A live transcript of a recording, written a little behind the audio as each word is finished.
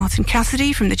Martin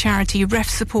Cassidy from the charity Ref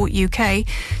Support UK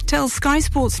tells Sky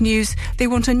Sports News they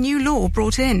want a new law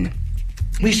brought in.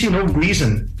 We see no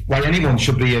reason why anyone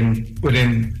should be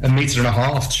within 1.5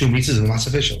 metres, 2 metres of the match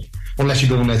official, unless you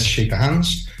go in there to shake their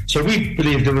hands. So we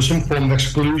believe there was some form of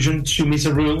exclusion, 2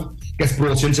 metre rule gets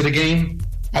brought into the game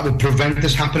that would prevent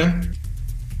this happening.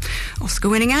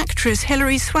 Oscar-winning actress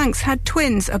Hilary Swanks had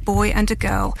twins, a boy and a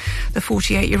girl. The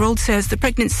 48-year-old says the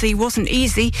pregnancy wasn't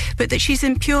easy, but that she's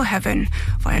in pure heaven.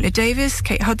 Viola Davis,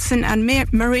 Kate Hudson and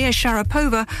Maria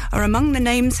Sharapova are among the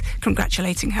names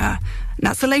congratulating her. And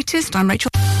that's the latest. I'm Rachel.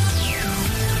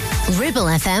 Ribble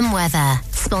FM weather,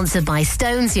 sponsored by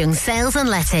Stones Young Sales and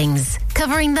Lettings,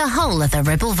 covering the whole of the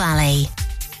Ribble Valley.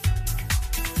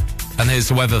 And here's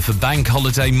the weather for Bank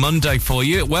Holiday Monday for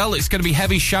you. Well, it's going to be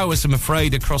heavy showers, I'm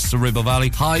afraid, across the Ribble Valley.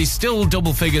 Highs still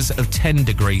double figures of 10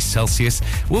 degrees Celsius.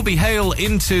 Will be hail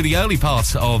into the early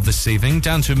part of this evening,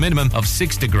 down to a minimum of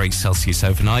 6 degrees Celsius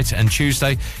overnight. And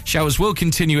Tuesday, showers will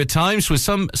continue at times with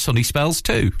some sunny spells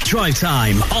too. Drive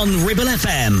Time on Ribble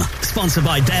FM, sponsored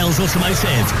by Dales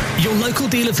Automotive, your local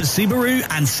dealer for Subaru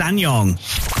and SsangYong.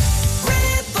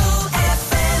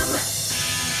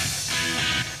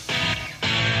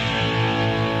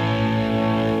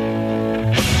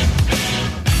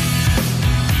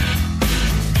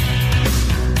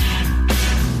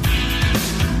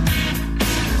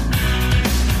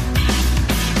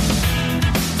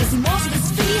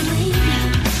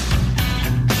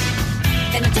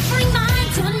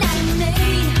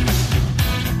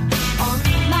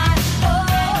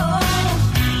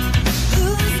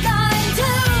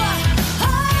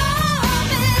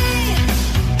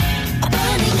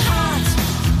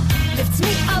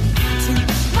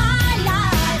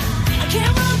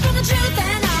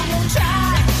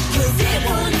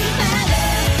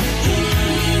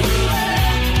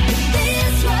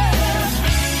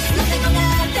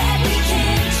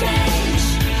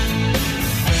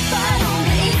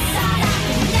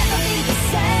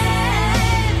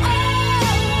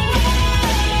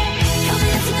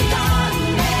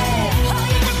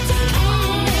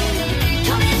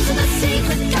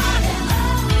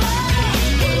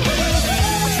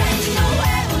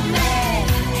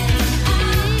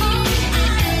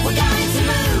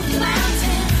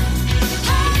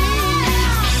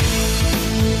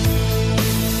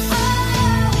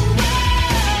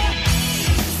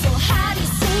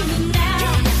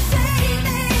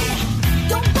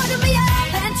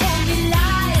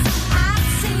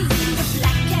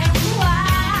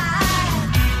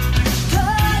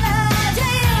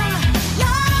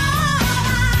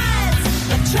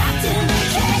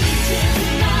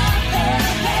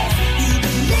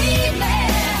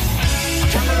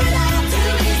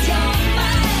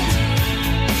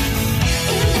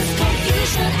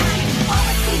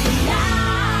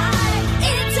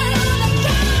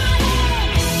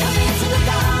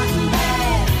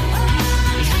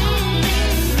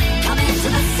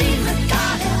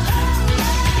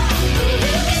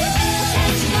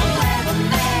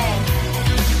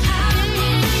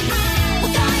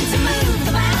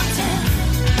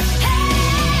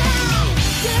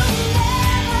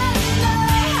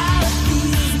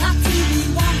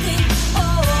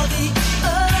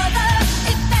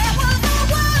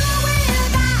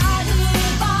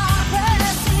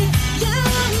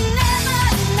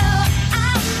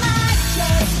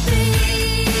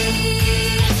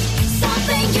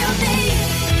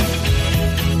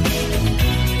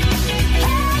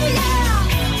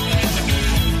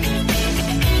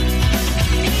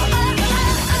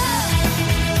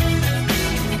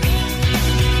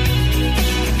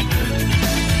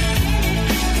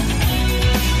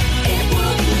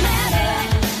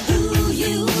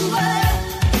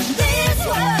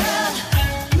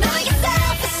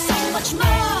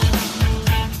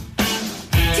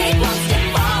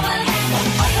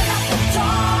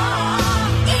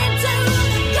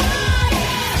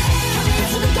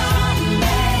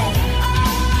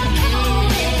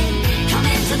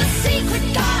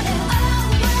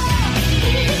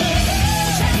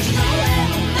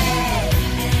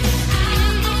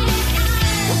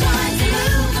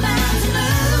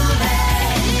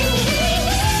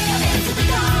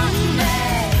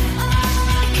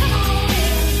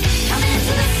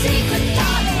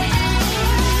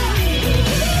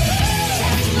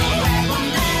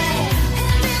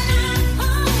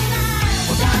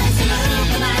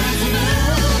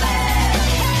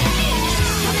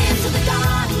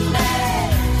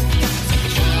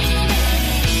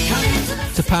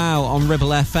 On Ribble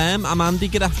FM. I'm Andy,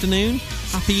 good afternoon.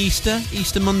 Happy Easter,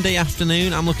 Easter Monday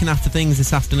afternoon. I'm looking after things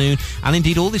this afternoon and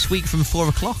indeed all this week from 4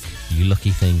 o'clock. You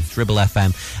lucky things. Ribble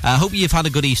FM. Hope you've had a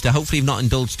good Easter. Hopefully you've not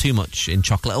indulged too much in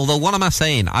chocolate. Although, what am I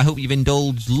saying? I hope you've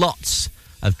indulged lots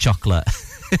of chocolate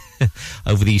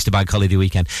over the Easter bank holiday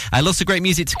weekend. Lots of great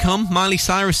music to come. Miley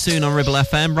Cyrus soon on Ribble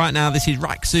FM. Right now, this is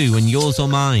Raksu and Yours or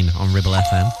Mine on Ribble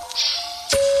FM.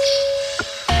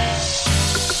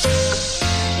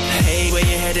 Hey, where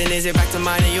you heading? Is it back to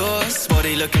mine or yours?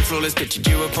 Body looking flawless, pictured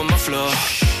you up on my floor.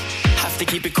 Have to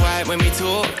keep it quiet when we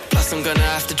talk. Plus I'm gonna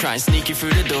have to try and sneak you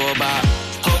through the door. But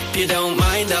hope you don't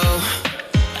mind though,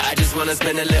 I just wanna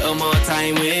spend a little more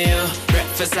time with you.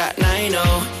 Breakfast at 9,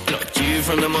 oh, blocked you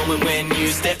from the moment when you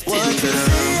stepped into the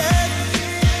room.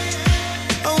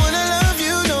 I wanna love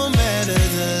you no matter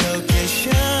the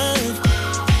location.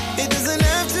 It doesn't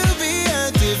have to be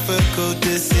a difficult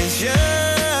decision.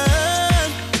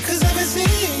 Cause I've been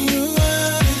seeing you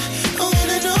out. I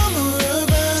wanna know more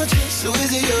about you. So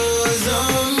is it yours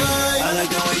or mine? I like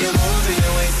the way you move in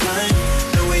your waistline,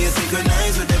 the way you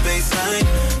synchronize with the baseline.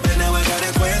 But now I got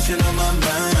a question on my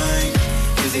mind.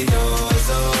 Is it yours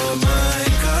or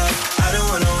mine? Cause I don't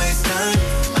wanna waste time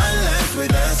unless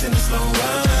with us in a slow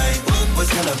ride.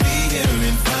 What's gonna be here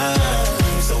in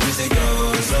 5? So is it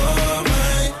yours or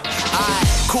mine? Alright,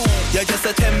 cool, you're just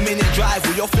a 10-minute drive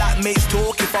with your flatmates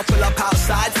talk. If I pull up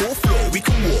outside, 4th floor, we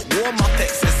can walk, warm up,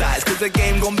 exercise. Cause the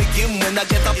game gon' begin when I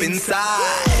get up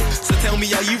inside. So tell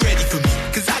me, are you ready for me?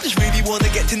 Cause I just really wanna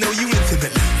get to know you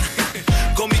intimately.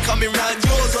 Got me coming round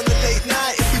yours on the late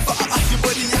night. If we butter up your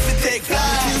body, you have to take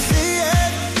flight. You see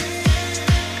it?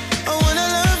 I wanna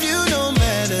love you no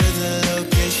matter the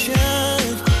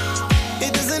location.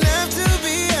 It doesn't have to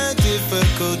be a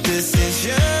difficult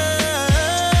decision.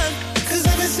 Cause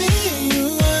I've been seeing you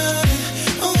out.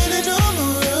 I wanna know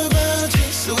more about you.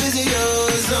 So is it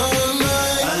yours or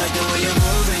mine? I like the way you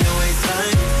move in your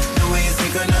waistline, the way you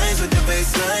synchronize with the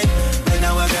baseline. But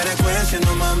now I got a question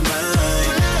on my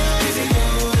mind. Is it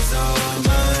yours or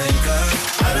mine? Cause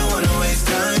I don't wanna waste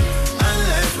time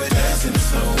unless we're dancing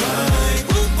slow wine.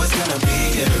 What's gonna be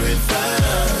here in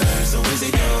 5? So is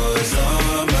it yours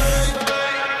or mine?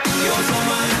 Yours or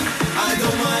mine, I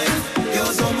don't mind.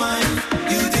 Yours or mine,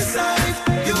 you decide.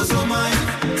 Yours or mine,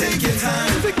 take your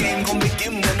time. The game gon'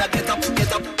 begin when I get up.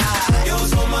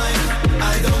 Yours or mine,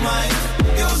 I don't mind.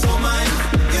 Yours or mine,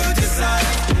 you decide.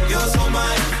 Yours or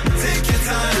mine, take your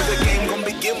time. The game gon'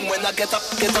 begin when I get up.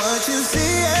 But you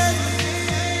see it,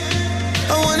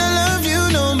 I wanna love you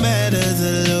no matter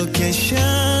the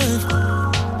location.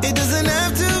 It doesn't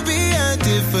have to be a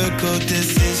difficult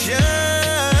decision.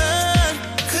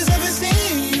 Cause I've been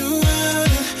seeing you out.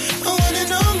 I wanna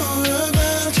know more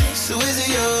about you. So is it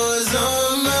yours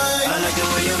or mine? I like the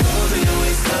way you move in your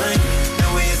waistline, the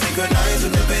way you synchronize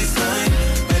with the baseline.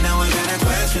 But now I got a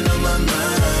question on my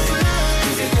mind.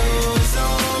 Is it yours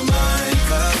or mine?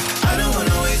 Cause I don't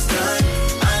wanna waste time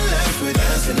unless we're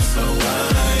dancing slow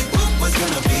wine. What's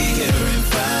gonna be here in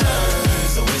 5?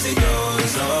 So is it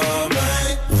yours or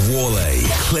mine? Worley,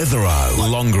 Clitheroe,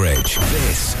 Longridge.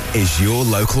 This is your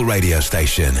local radio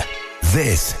station.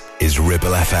 This is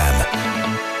Ribble FM.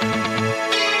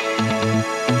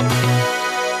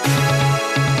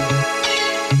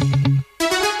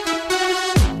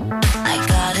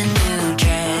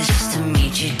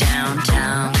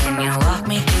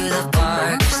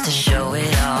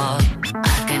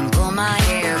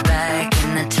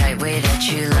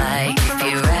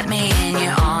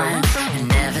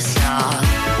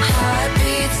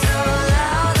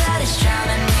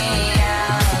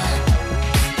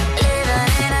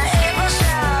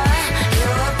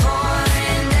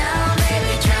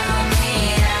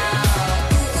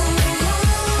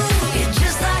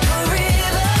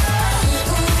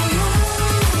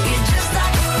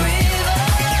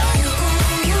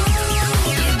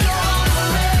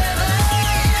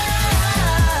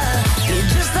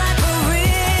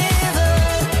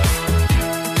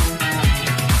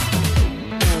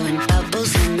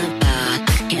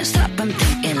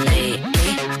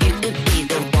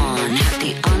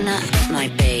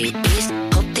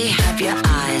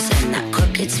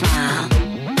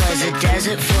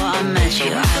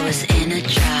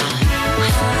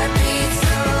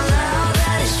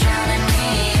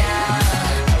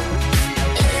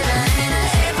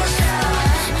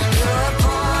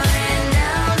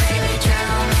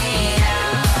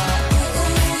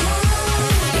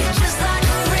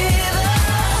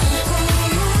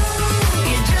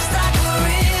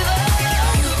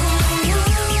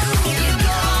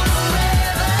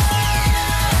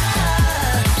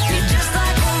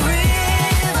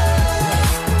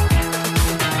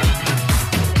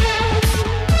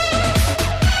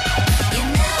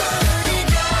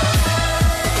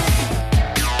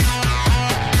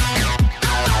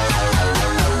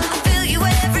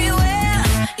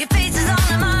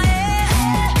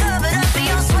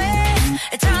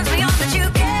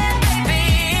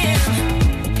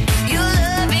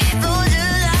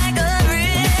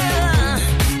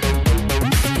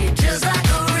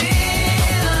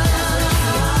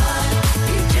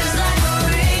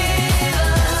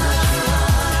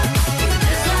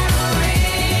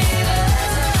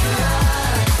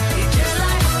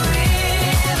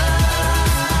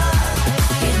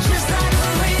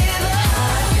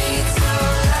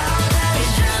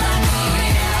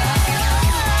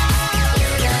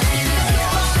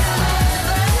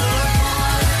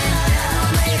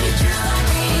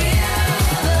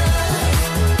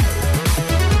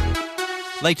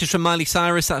 Latest from Miley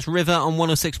Cyrus, that's River on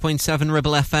 106.7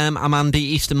 Ribble FM. I'm Andy.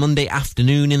 Easter Monday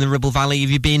afternoon in the Ribble Valley.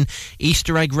 Have you been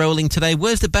Easter egg rolling today?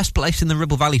 Where's the best place in the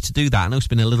Ribble Valley to do that? I know it's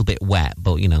been a little bit wet,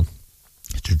 but, you know,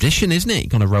 it's tradition, isn't it? You're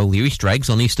going to roll your Easter eggs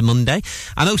on Easter Monday.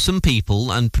 I know some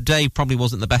people, and today probably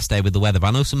wasn't the best day with the weather, but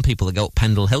I know some people that go up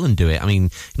Pendle Hill and do it. I mean, you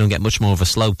don't get much more of a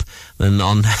slope than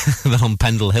on than on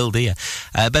Pendle Hill, do you?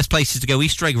 Best places to go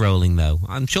Easter egg rolling, though.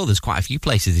 I'm sure there's quite a few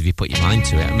places if you put your mind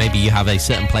to it. Maybe you have a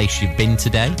certain place you've been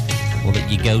today, or that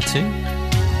you go to.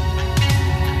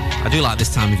 I do like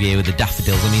this time of year with the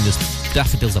daffodils. I mean, there's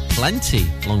daffodils are plenty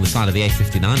along the side of the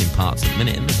A59 in parts at the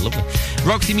minute, and it's lovely.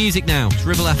 Roxy Music now. It's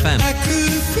Ribble FM. I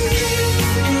could feel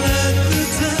at the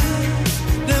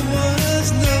time there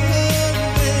was no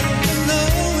way of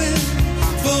knowing,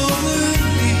 for the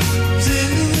leaves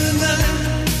in the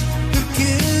night who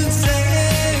can say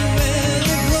where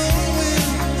they're growing,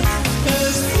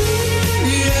 as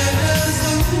free as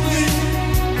the wind,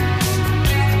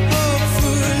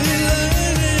 hopefully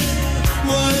learning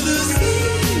why the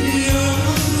sea on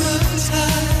the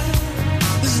tide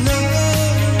is no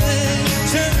way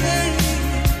turning.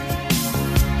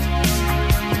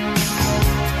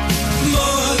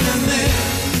 More than that,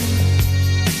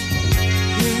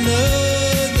 you know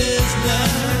there's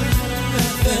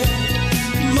nothing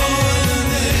more than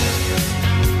that.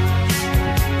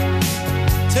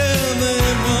 Tell me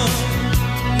one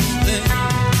thing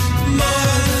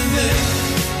more than that.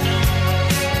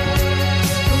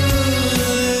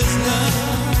 There's nothing.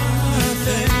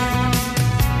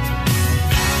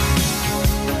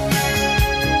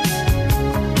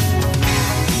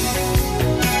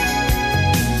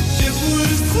 It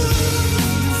was fun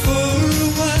for a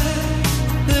while.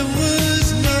 There was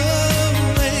no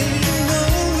way of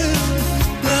knowing,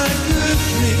 like a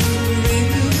dream in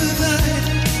the night.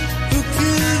 Who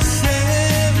can say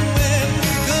where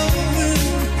we're going?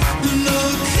 No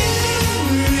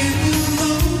caring,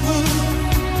 no one.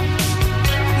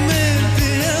 Maybe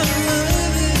I'm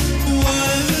running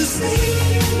while the sea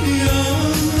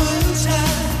on the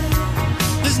tide.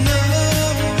 There's no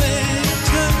way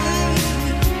turning.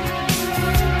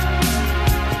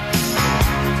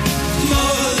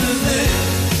 More than that,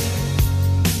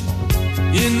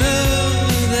 you know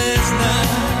there's nothing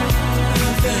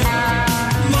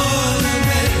more than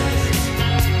that.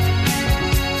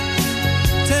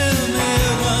 Tell me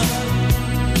one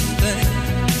thing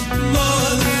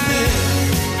more than that.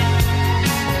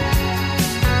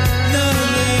 No,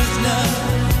 there's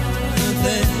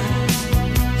nothing.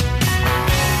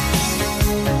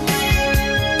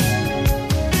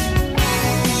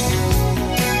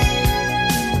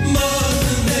 More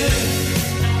than that.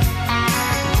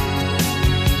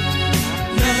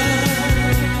 Nothing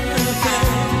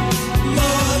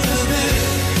more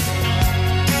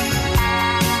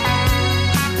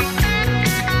than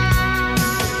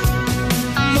that.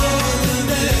 More than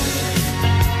that.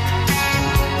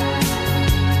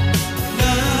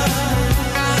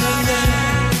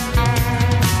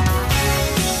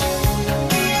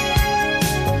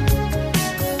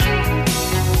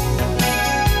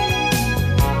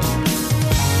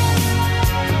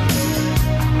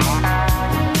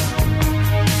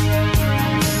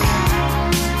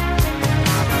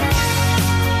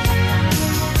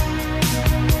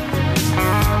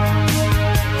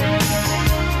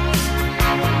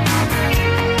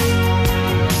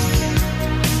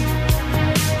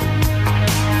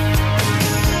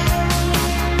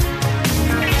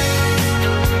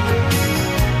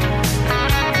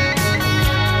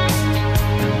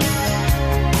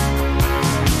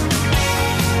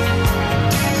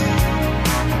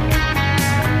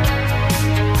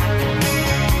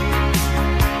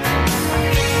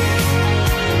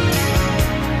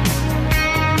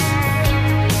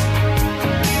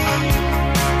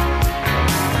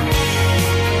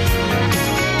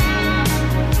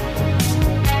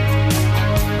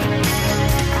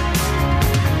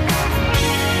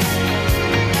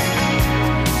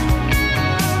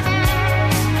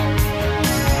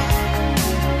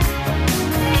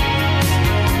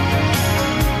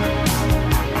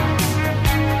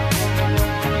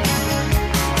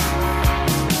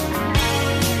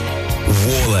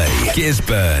 Warley,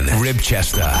 Gisburn,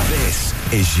 Ribchester.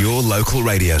 This is your local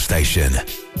radio station.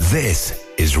 This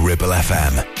is Ribble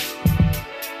FM.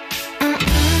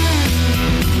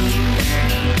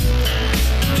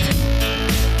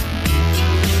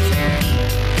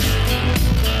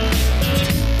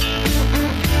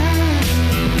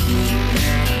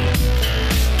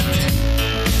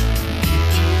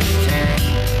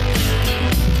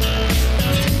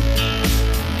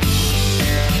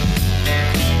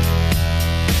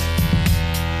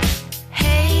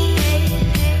 Hey,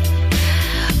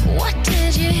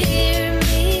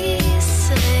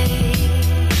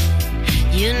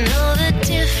 You know the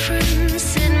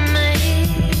difference it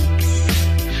makes.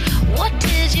 What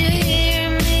did you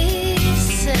hear me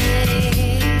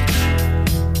say?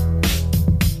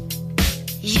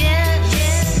 Yeah,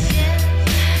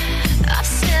 I've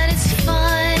said it's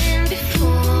fine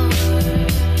before,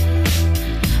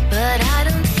 but I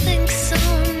don't think so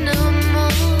no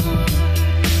more.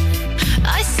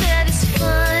 I said it's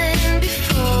fine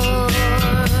before.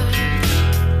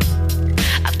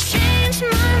 I've changed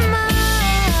my mind.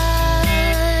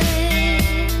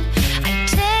 I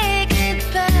take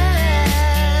it back.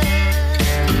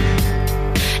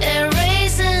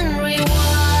 Erase and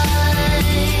rewind.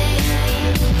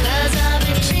 'Cause I've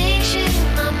been changing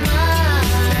my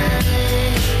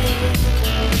mind.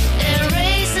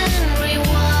 Erase and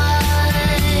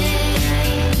rewind.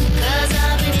 'Cause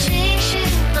I've been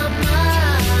changing my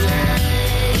mind.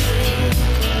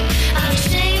 I've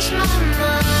changed my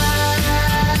mind.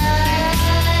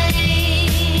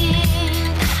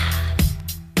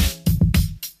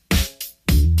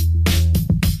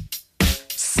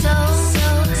 So,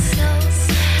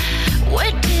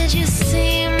 where did you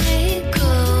see me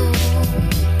go?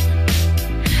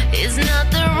 It's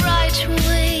not the right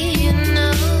way, you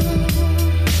know.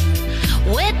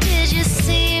 Where did you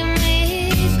see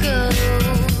me go?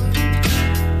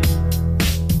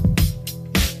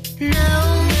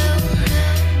 No,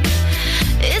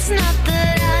 it's not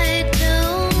that I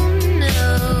don't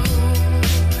know.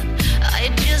 I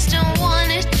just don't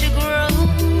want it to grow.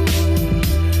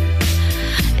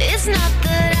 It's not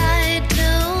that I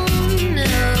don't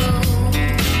know.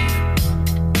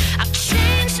 I've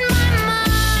changed my mind.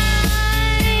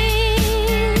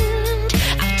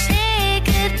 I'll take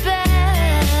it back.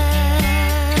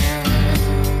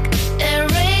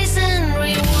 Erase and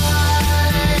rewind.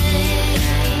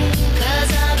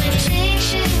 'Cause I've been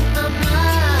changing my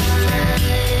mind.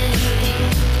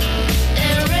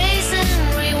 Erase and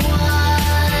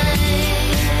rewind.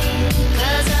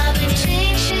 'Cause I've been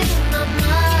changing my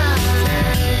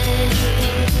mind.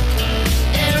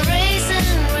 Erase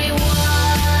and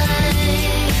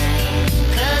rewind.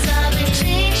 'Cause I've been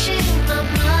changing my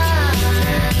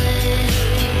mind.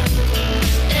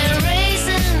 Erase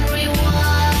and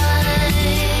rewind.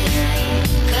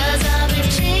 'Cause I've been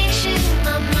changing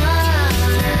my mind.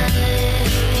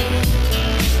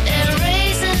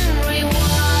 Erase and rewind.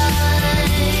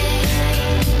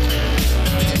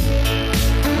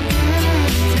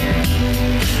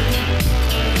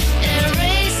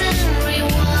 Erase and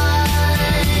rewind.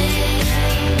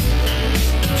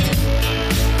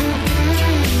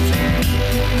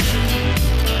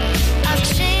 I've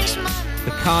changed my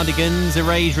The Cardigans,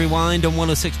 Erase Rewind on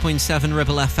 106.7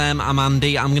 Ribble FM. I'm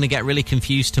Andy. I'm going to get really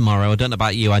confused tomorrow. I don't know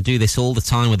about you. I do this all the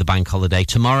time with the bank holiday.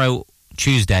 Tomorrow,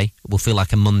 Tuesday, will feel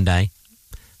like a Monday.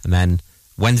 And then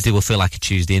Wednesday will feel like a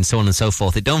Tuesday, and so on and so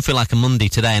forth. It don't feel like a Monday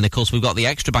today. And, of course, we've got the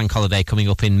extra bank holiday coming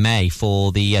up in May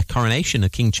for the coronation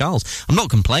of King Charles. I'm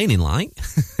not complaining, like.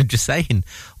 I'm just saying.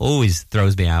 Always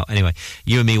throws me out. Anyway,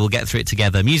 you and me will get through it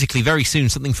together. Musically, very soon,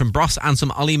 something from Bros and some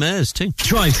Ollie Murs, too.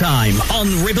 Drive Time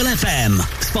on Ribble FM.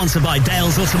 Sponsored by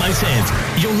Dales Automotive,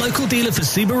 your local dealer for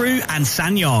Subaru and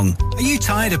SsangYong. Are you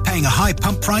tired of paying a high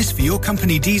pump price for your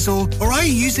company diesel? Or are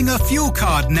you using a fuel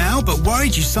card now but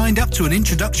worried you signed up to an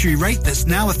introductory rate that's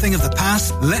now a thing of the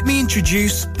past? Let me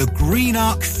introduce the Green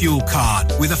Arc Fuel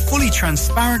Card. With a fully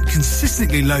transparent,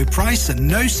 consistently low price and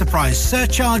no surprise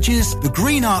surcharges, the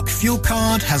Green Arc Fuel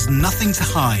Card has nothing to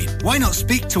hide. Why not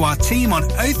speak to our team on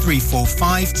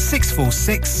 0345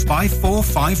 646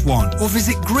 5451 or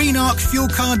visit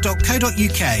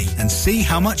greenarcfuelcard.co.uk and see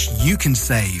how much you can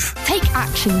save. Take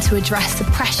action to address the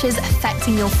pressures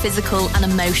affecting your physical and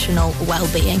emotional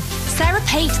well-being. Sarah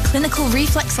Pate Clinical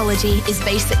Reflexology is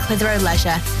based at Clitheroe Leisure.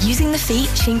 Using the feet,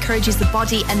 she encourages the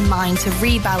body and mind to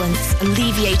rebalance,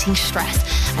 alleviating stress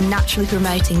and naturally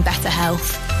promoting better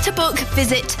health. To book,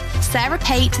 visit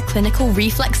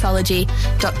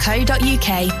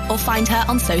sarahpateclinicalreflexology.co.uk or find her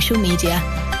on social media.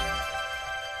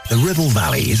 The Ribble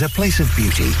Valley is a place of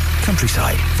beauty,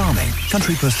 countryside, farming,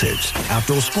 country pursuits,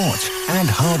 outdoor sports, and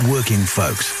hard-working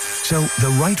folks. So the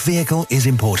right vehicle is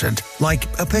important, like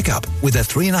a pickup with a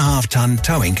 3.5-ton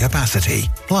towing capacity,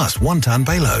 plus 1-ton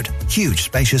payload, huge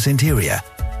spacious interior,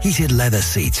 heated leather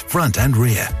seats front and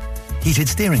rear, heated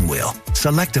steering wheel,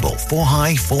 selectable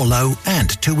 4-high, 4-low,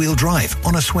 and 2-wheel drive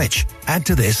on a switch. Add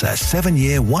to this a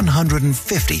 7-year,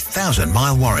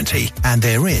 150,000-mile warranty, and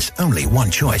there is only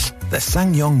one choice, the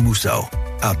SsangYong Musso,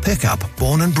 a pickup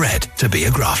born and bred to be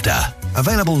a grafter.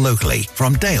 Available locally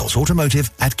from Dales Automotive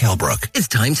at Kelbrook. It's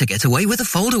time to get away with a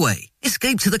foldaway.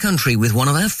 Escape to the country with one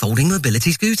of our folding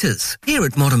mobility scooters. Here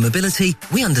at Modern Mobility,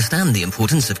 we understand the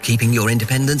importance of keeping your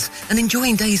independence and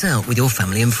enjoying days out with your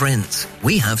family and friends.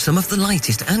 We have some of the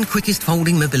lightest and quickest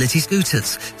folding mobility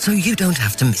scooters, so you don't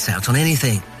have to miss out on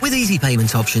anything. With easy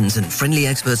payment options and friendly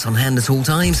experts on hand at all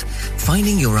times,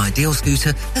 finding your ideal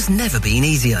scooter has never been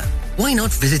easier. Why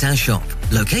not visit our shop,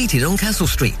 located on Castle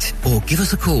Street, or give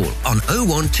us a call on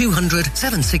 01200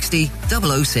 760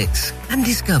 006 and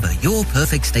discover your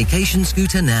perfect staycation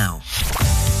scooter now.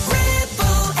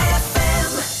 Ribble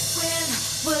FM.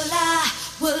 When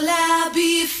will I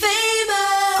be famous?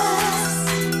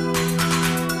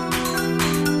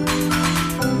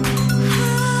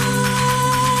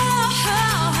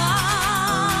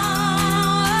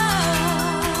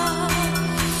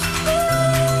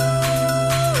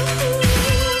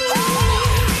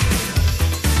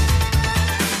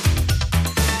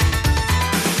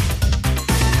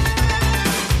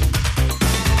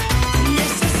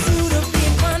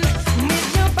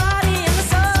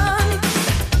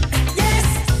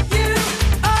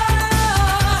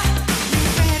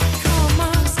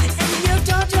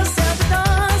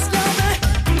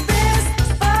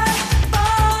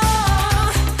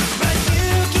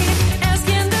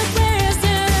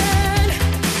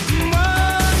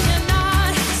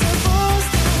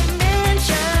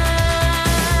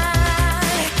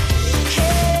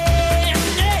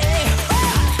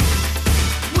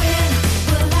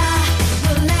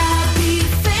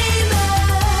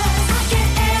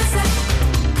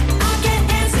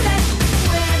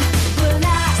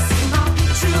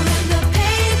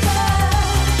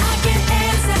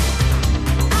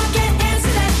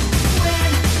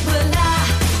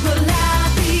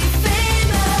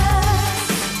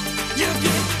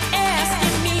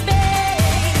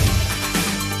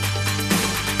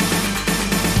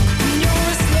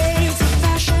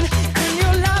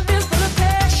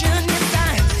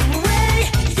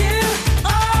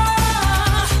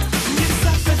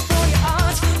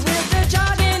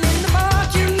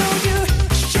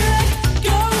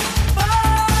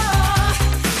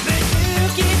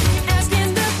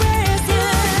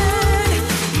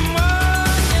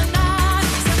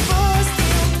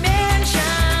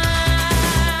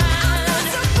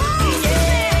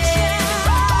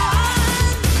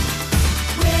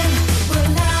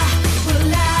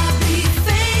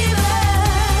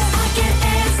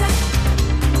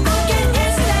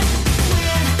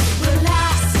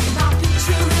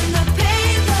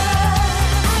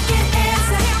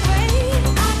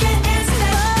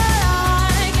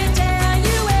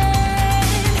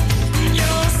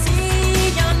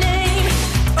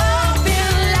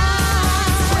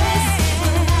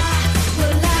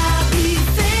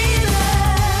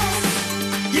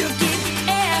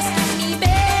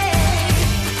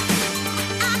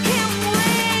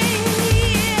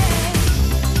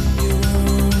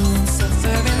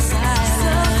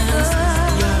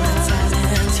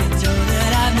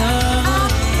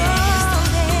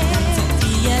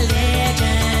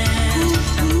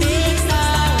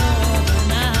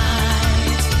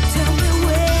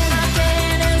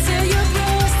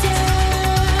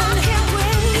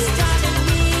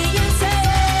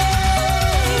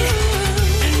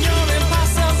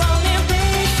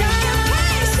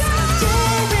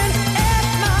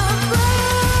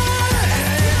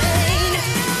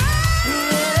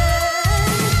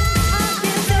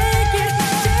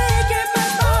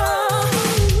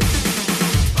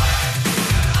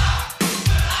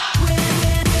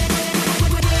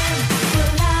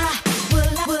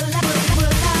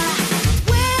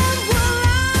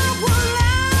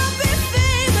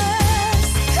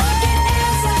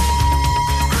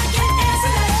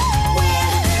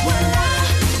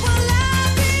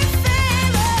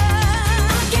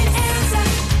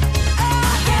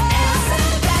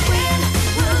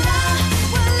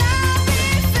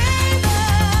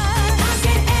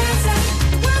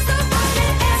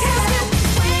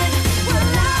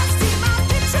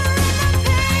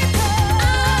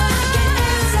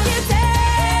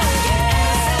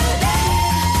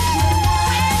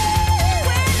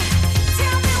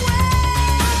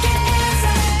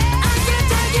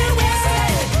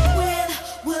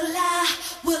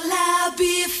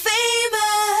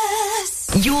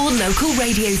 Your local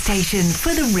radio station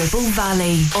for the Ribble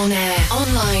Valley. On air,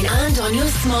 online and on your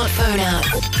smartphone app.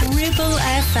 Ribble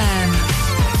FM.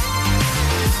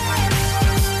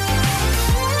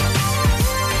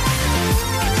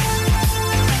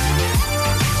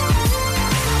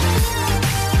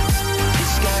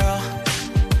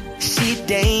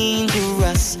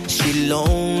 Dangerous, she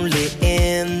lonely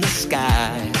in the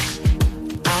sky.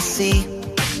 I see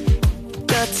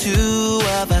the two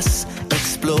of us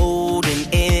exploding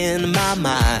in my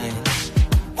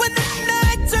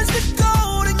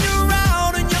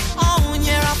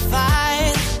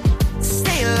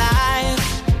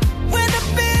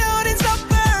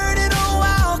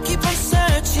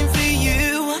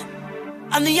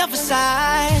other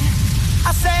side.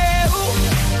 I say, ooh,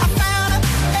 I found her.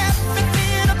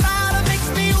 Everything about her makes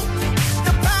me ooh.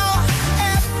 The power,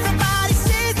 everybody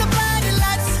sees the blinding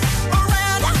lights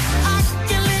around her. I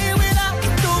can live without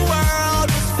the world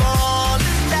was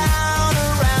falling down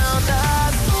around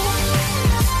us. Ooh,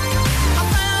 I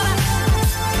found her.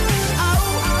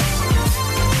 Oh,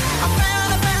 I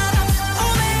found her.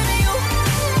 Oh, baby, ooh,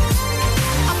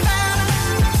 I found her.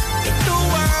 If the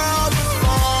world was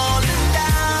falling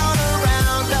down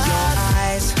around us. Your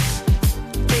eyes,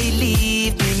 they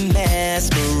leave me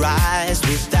mesmerized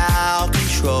without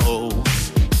control.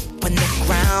 When the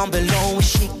ground below is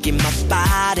shaking, my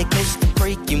body close to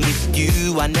breaking. With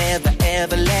you, I never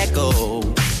ever let go.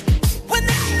 When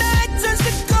the night turns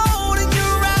to gold and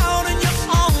you're out on your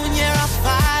own, yeah, I'll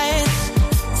fight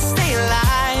to stay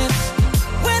alive.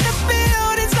 When the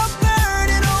buildings are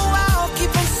burning, oh, I'll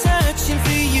keep on searching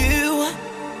for you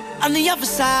on the other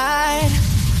side.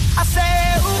 I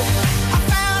say, ooh, I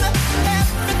found her.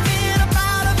 Everything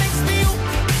about her makes me ooh.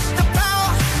 The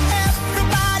power,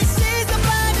 everybody sees the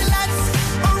blinding lights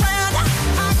around her.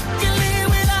 I can live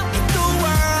without the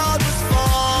world was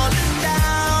falling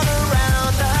down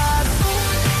around us.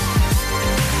 Ooh,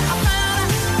 I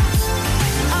found her.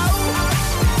 Oh,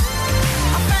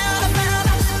 I found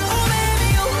her. Oh, baby,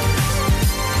 ooh,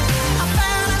 I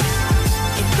found her.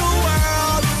 If the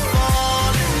world was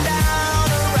falling down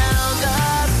around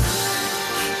us.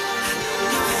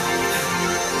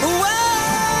 Whoa,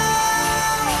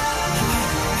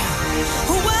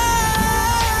 whoa.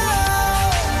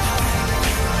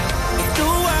 If the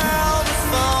world was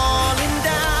falling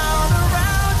down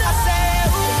around us, I say,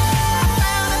 ooh, I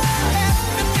found her.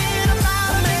 Everything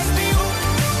about her makes me ooh.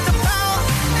 The power,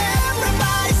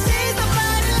 everybody sees the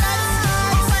blinding lights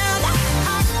around her.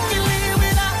 I can live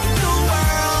without the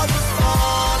world was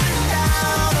falling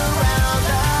down around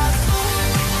us.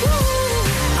 Ooh,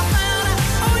 I found her.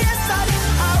 Oh, yes, I do.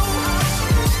 Oh,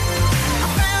 I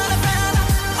found her.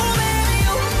 Oh, baby,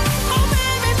 ooh. Oh,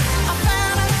 baby, I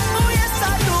found her. Oh, yes,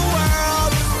 I do. The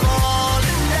world was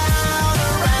falling down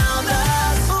around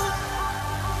us. Ooh,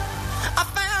 I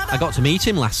found her. I got to meet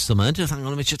him last summer. Just hang on,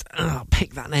 let me just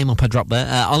pick that name up I dropped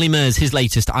there. Ollie Murs, his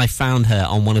latest, I Found Her,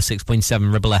 on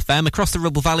 106.7 Ribble FM across the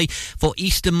Ribble Valley for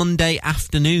Easter Monday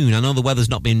afternoon. I know the weather's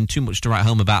not been too much to write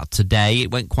home about today. It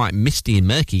went quite misty and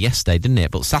murky yesterday, didn't it?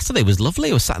 But Saturday was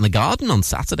lovely. I was sat in the garden on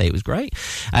Saturday. It was great.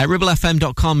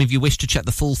 RibbleFM.com, if you wish to check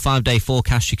the full 5-day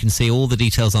forecast, you can see all the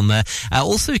details on there.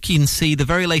 Also, you can see the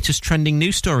very latest trending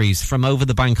news stories from over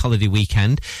the bank holiday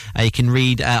weekend. You can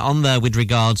read on there with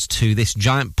regards to this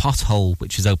giant pothole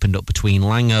which has opened up between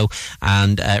Lango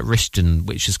and Rishton,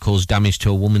 which has caused damage to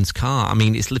a woman's car. I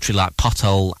mean, it's literally like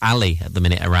Pothole Alley at the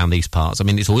minute around these parts. I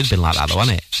mean, it's always been like that, though,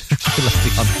 hasn't it? Let's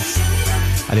be honest.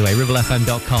 Anyway,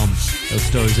 RibbleFM.com. Those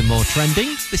stories are more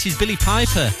trending. This is Billy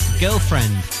Piper,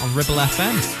 Girlfriend, on Ribble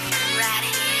FM.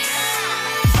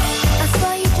 I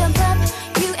saw you jump up,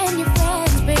 you and your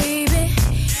friends, baby.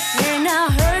 And I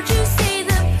heard you say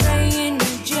the playing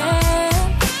your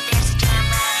jam. There's a jam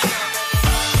right here, baby.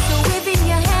 So waving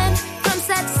your hand from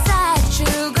side to side,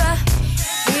 sugar.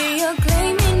 Yeah, you're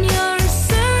claiming you're a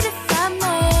certified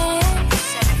man.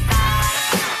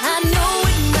 I know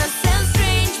it must sound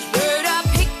strange, but I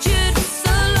pictured us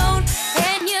alone,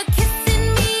 and you're kissing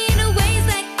me in a ways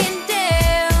I can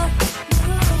tell.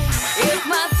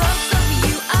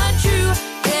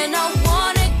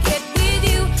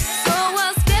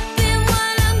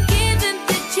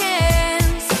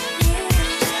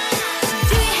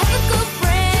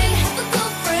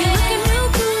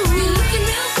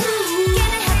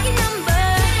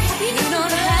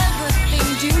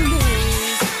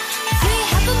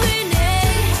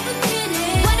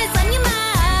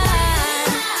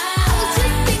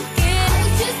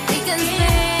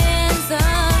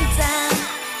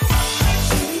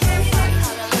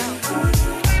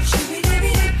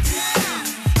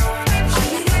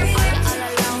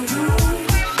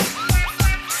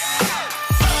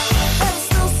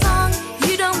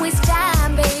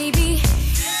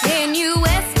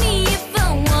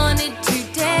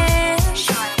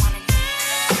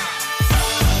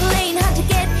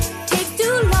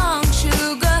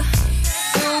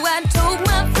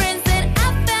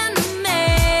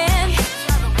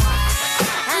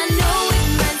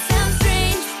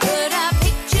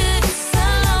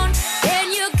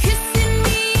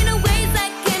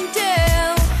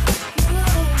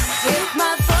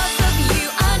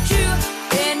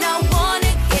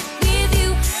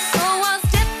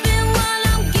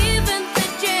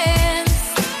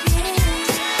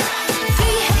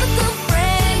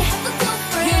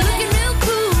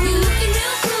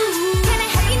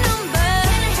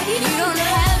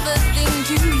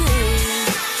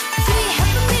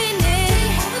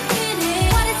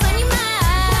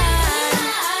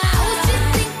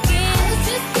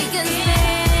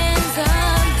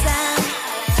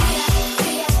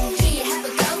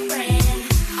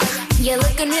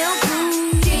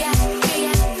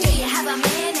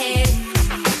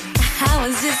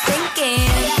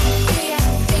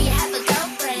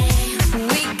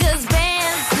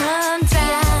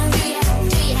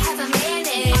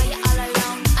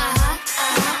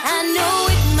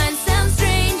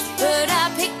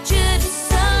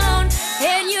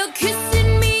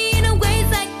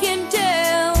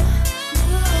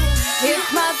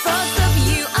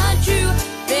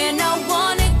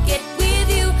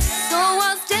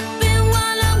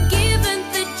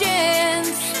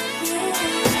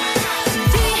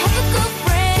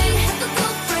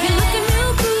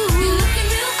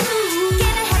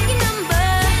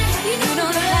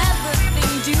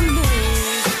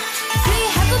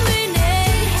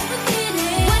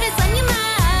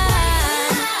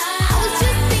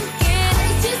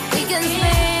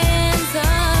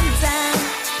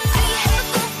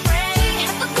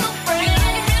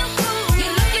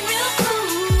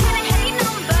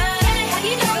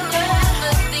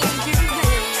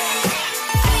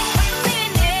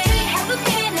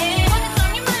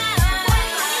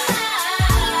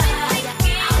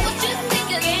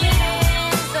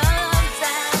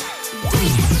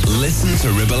 to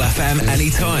Ribble FM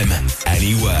anytime,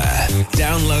 anywhere.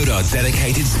 Download our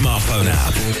dedicated smartphone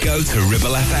app. Go to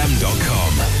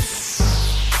ribblefm.com.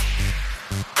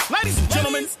 Ladies and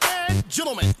gentlemen,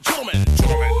 gentlemen,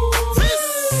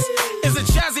 this is a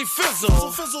Jazzy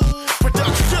Fizzle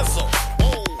production jizzle.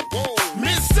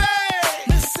 Missy,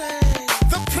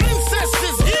 the princess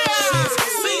is here.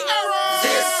 Sierra.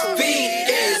 This beat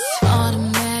is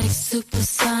automatic,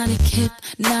 supersonic,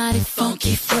 hypnotic,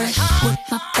 funky, fresh. With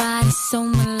my body so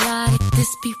melodic,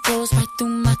 this beat rolls right through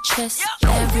my chest.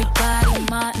 Everybody,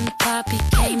 Martin, Poppy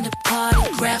came to party.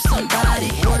 Grab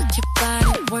somebody, work your body,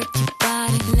 work your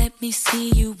body. Let me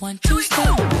see you 1, 2, step.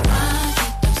 Rock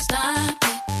it, don't stop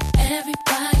it.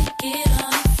 Everybody get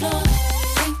on the floor.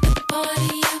 Crank the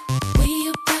party up. We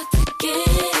about to get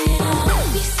it on. Let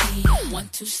me see you 1,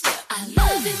 2, step. I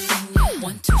love it when you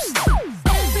 1, 2, step.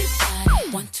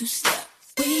 Everybody 1, 2, step.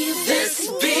 This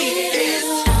beat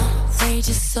is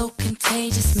outrageous, so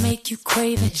contagious, make you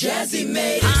crave it. Jazzy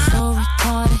made it. So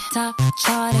retarded, top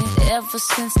charted. Ever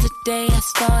since the day I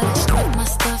started, strike my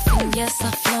stuff and yes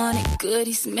I flaunt it.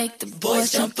 Goodies make the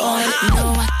boys jump on it.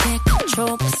 No, I can't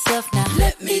control myself now.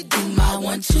 Let me do my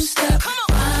 1, 2, step.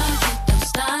 Rock it, don't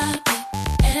stop it.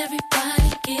 Everybody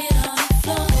get on the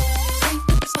floor. Crank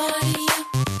the party up.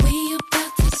 We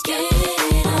about to get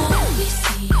it on. Let me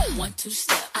see you 1, 2,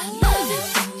 step. I love it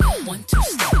when you 1, 2,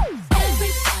 step.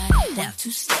 Everybody 1,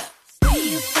 2, step.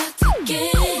 We about to get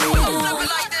it on.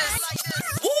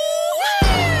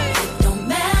 It don't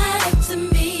matter to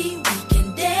me. We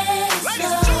can dance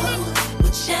slow.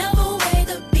 Whichever way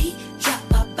the beat drop,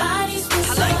 our bodies will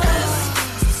slow.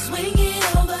 Swing it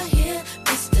over here,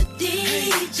 Mr.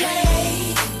 DJ,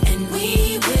 and we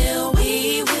will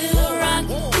rock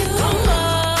you. Come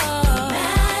on.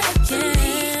 Matter to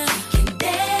me. We can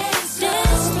dance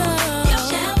slow.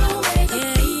 Whichever way the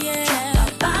beat drop,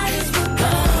 our bodies will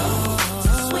go.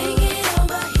 Swing it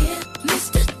over here,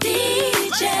 Mr.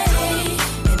 DJ,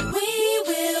 and we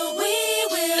will rock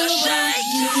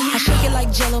you. I shake it like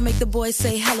Jello, make the boys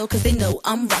say hello, cause they know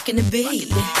I'm rocking the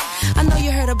beat. I know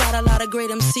you heard about a lot of great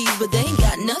MCs, but they ain't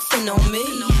got nothing on me.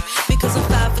 Because I'm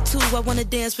 5 for 2, I wanna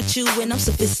dance with you, and I'm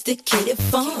sophisticated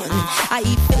fun. I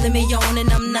eat filet mignon,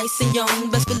 and I'm nice and young,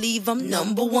 best believe I'm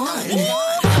number 1. Rock it,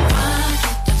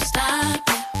 don't stop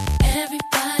it.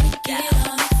 Everybody get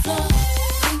on the floor.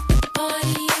 Crank the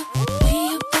party up. We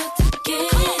about to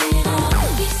get it on.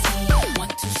 We see you 1,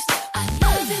 2, step. I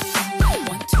love it when you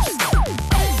 1, 2, step.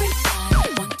 Everybody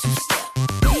 1, 2, step.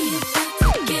 We about to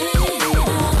get it on.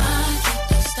 Rock it,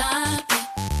 don't stop it.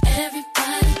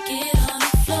 Everybody get on the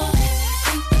floor.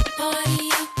 Crank the party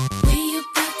up. We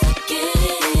about to get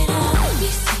it on. We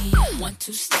see you 1,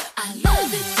 2, step. I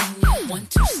love it when you 1,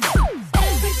 2, step.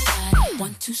 Everybody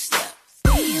 1, 2, step.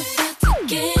 We about to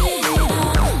get it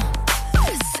on.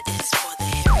 This is for the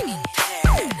hearing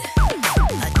impaired.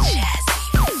 A Jazzy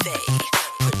Faye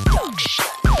production.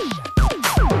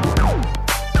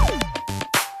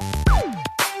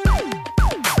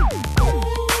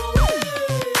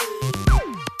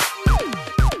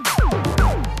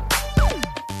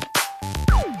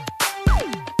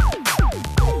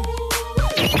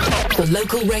 For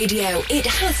local radio, it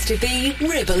has to be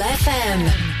Ribble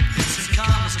FM.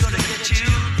 Karma's gonna get you.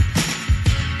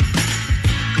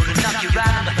 Gonna knock you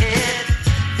right on the head.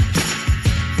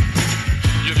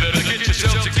 You better get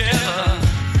yourself together.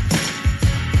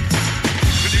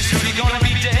 Pretty soon you're gonna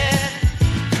be dead.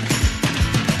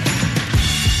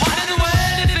 What in the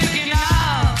world you thinking of?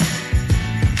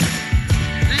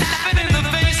 Laughing in the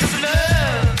face of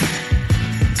love.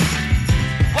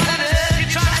 What on earth you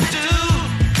trying to do?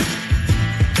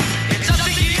 It's up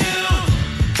to you.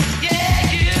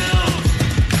 Yeah, you.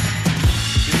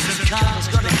 Karma's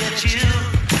gonna get you.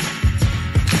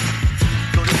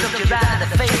 Gonna look you right in the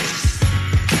face.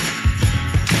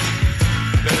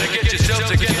 Better get yourself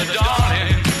together,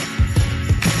 darling.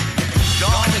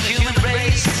 Join the human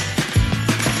race.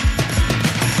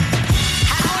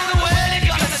 How in the world you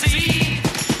gonna see?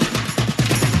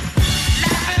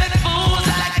 Laughing at fools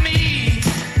like me.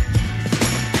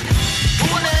 Who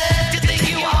on earth do you think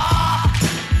you are?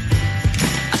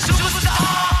 A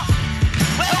superstar?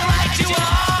 Well, right you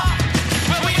are.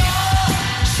 Where we all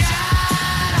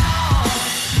shine on.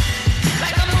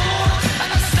 Like the moon and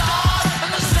the stars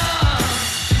and the sun.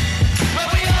 Where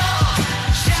we all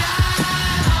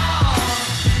shine on.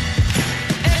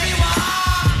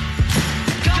 Everyone,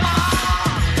 come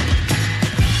on.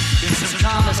 Some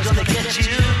karma's gonna get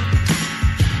you.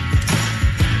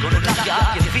 Gonna knock you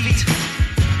off your feet.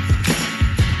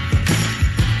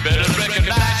 Better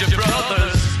recognize your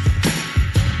brothers.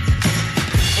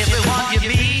 Everyone you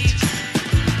meet.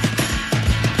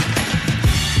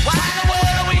 Why in the world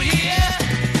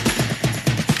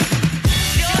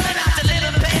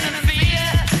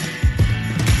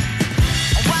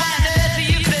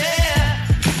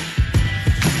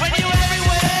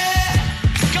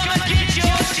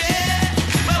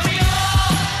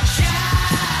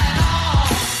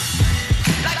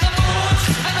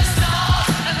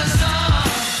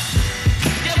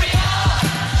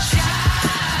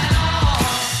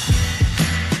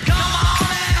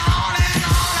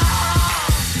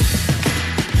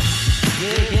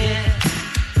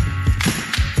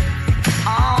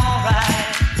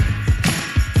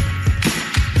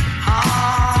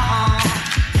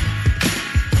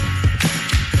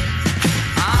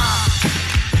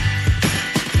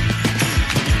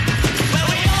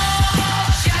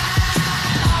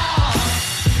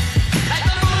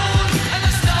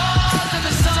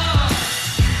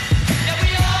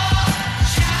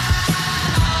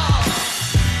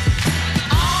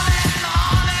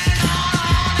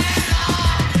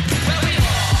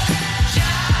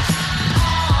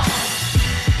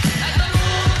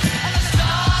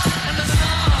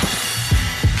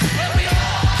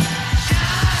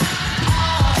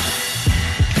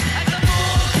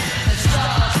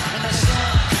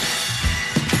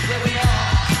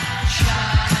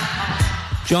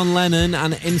John Lennon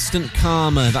and Instant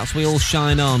Karma. That's We All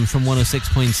Shine On from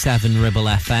 106.7 Ribble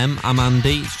FM. I'm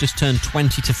Andy. It's just turned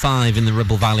 20 to 5 in the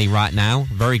Ribble Valley right now.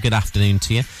 Very good afternoon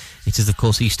to you. It is, of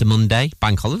course, Easter Monday,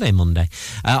 Bank Holiday Monday.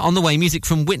 On the way, music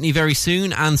from Whitney very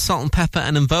soon, and Salt and Pepper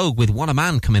and En Vogue with What a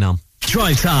Man coming on.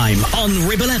 Drive Time on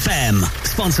Ribble FM.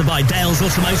 Sponsored by Dales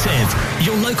Automotive,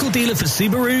 your local dealer for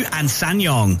Subaru and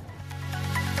SsangYong.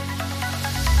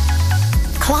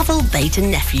 Clavel Bait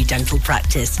and Nephew Dental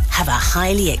Practice have a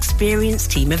highly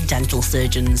experienced team of dental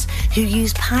surgeons who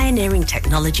use pioneering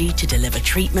technology to deliver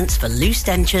treatments for loose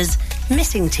dentures,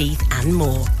 missing teeth and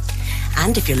more.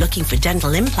 And if you're looking for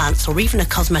dental implants or even a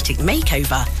cosmetic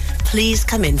makeover, please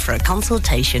come in for a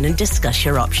consultation and discuss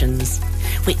your options.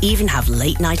 We even have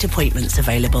late night appointments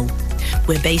available.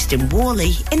 We're based in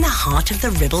Worley in the heart of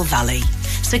the Ribble Valley.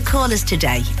 So call us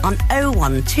today on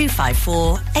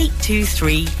 01254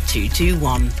 823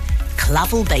 221.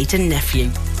 Clavel Bait and Nephew,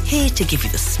 here to give you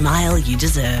the smile you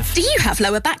deserve. Do you have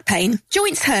lower back pain,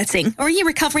 joints hurting, or are you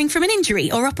recovering from an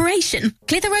injury or operation?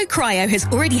 Clitheroe Cryo has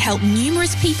already helped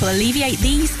numerous people alleviate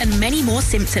these and many more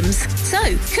symptoms. So,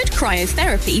 could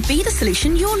cryotherapy be the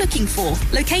solution you're looking for?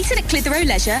 Located at Clitheroe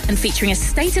Leisure and featuring a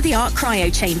state-of-the-art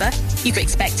cryo chamber, you can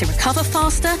expect to recover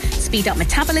faster, speed up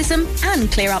metabolism,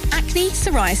 and clear up acne,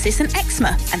 psoriasis, and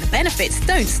eczema. And the benefits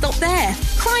don't stop there.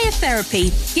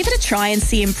 Cryotherapy. Give it a try and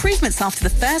see improvements after the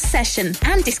first session,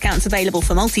 and discounts available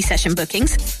for multi-session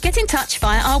bookings. Get in touch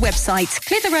via our website,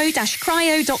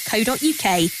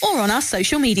 clitheroe-cryo.co.uk, or on our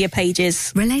social media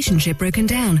pages. Relationship broken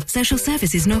down, social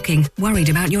services knocking, worried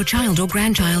about your child or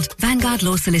grandchild. Vanguard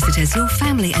Law Solicitors, your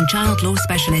family and child law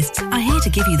specialists, are here to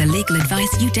give you the legal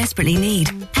advice you desperately need.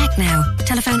 Act now.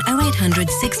 Telephone 0800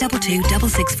 622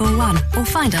 6641 or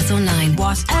find us online.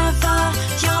 Whatever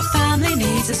your family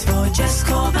needs us for, just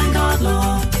call Vanguard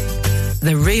Law.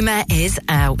 The rumour is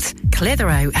out.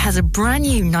 Clitheroe has a brand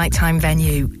new nighttime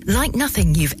venue, like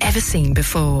nothing you've ever seen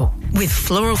before. With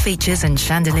floral features and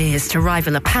chandeliers to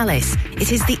rival a palace,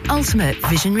 it is the ultimate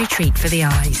visionary treat for the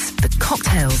eyes. The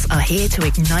cocktails are here to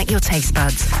ignite your taste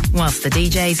buds, whilst the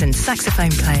DJs and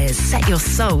saxophone players set your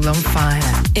soul on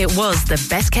fire. It was the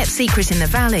best kept secret in the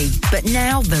valley, but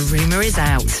now the rumour is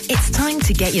out. It's time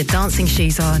to get your dancing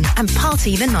shoes on and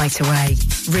party the night away.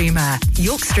 Rumour,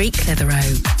 York Street,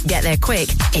 Clitheroe. Get there quick,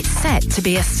 it's set to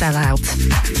be a sellout.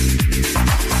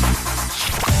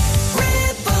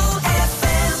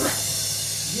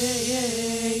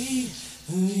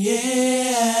 Yeah.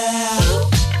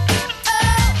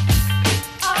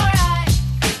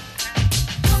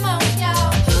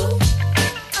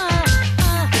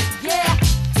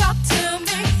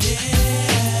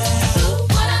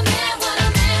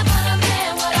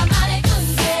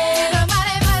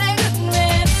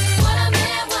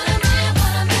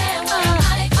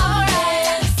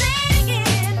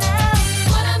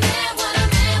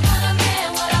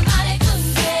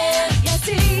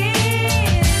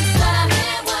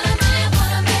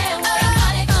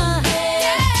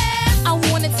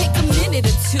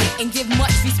 And give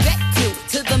much respect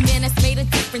to the man that's made a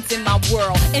difference in my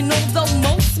world. And although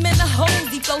most men are hoes,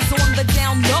 he goes on the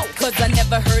down low, cause I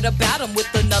never heard about him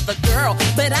with another girl.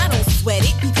 But I don't sweat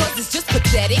it, because it's just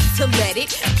pathetic to let it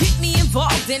get me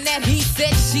involved in that he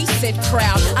said, she said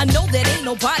crowd. I know that ain't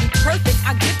nobody perfect.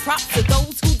 I give props to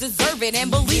those who deserve it,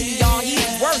 and believe me, y'all,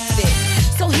 he's worth it.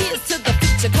 So here's to the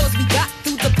future, cause we got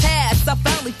through the past. I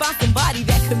finally found somebody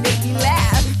that could make me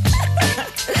laugh.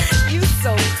 You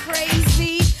so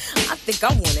crazy, I think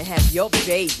I wanna have your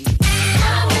baby.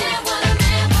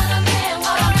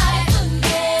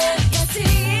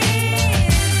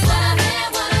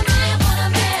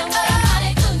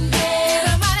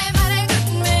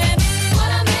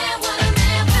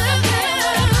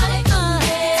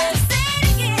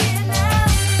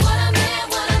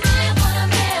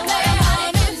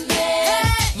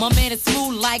 My man is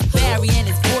smooth like Barry and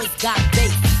his voice got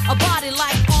bass. A body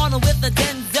like Arnold with a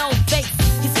Denzel face.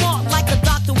 He's smart like a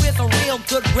doctor with a real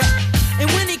good rep.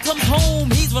 And when he comes home,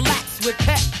 he's relaxed with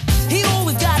pep. He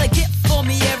always got a gift for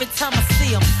me every time I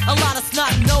see him. A lot of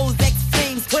snot-nosed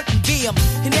ex-fames couldn't be him.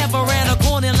 He never ran a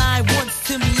corner line once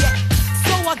to me yet.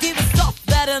 So I give him stuff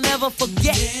that I'll never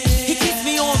forget. He keeps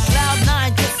me on cloud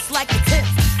nine just like a tip.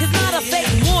 He's not a fake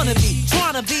wannabe,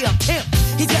 trying to be a pimp.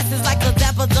 He dresses like a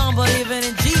dapper dumb, but even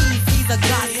in jeans, he's a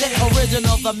godsend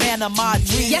original, the man of my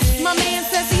dreams. Yes, my man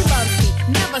says he loves me.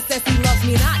 Never says he loves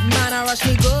me not. Mine, I rush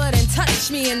me good and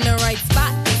touch me in the right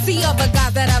spot. See other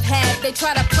guys that I've had, they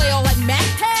try to play all like Matt.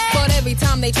 But every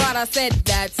time they tried, I said,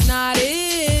 that's not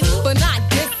it. But not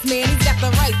this boss man, he's got the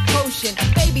right potion.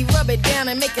 Baby, rub it down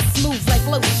and make it smooth like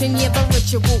lotion. Yeah, the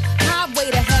ritual,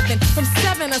 highway to heaven. From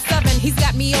 7 to 7, he's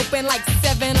got me open like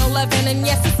 7-Eleven. And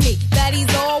yes, it's me that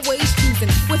he's always choosing.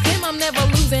 With him, I'm never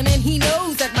losing, and he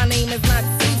knows that my name is not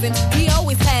Susan. He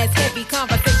always has heavy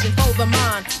conversation for the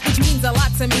mind, which means a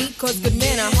lot to me, cause good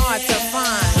men are hard to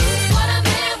find. What a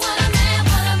man, what a man,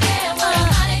 what a man, what a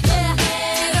mighty good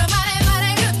man. He's a mighty,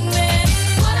 mighty good man.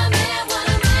 What a man, what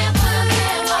a man, what a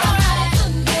man, what a mighty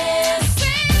good man.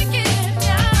 Sing it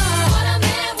now. What a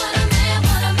man, what a man,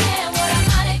 what a man, what a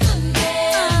mighty good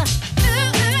man.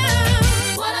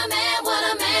 What a man, what a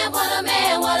man, what a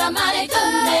man, what a mighty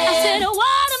good man. I said,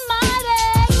 what a mighty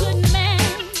good man.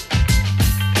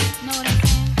 Know what I'm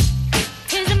saying?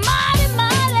 He's a mighty,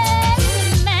 mighty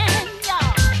good man,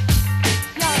 y'all.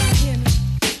 Y'all don't hear me.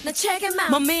 Now check him out.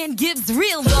 My man gives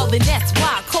real love, and that's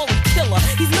why I call him killer.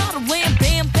 He's not a wham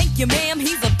bam, thank you ma'am,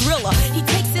 he's a thriller. He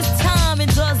takes his time and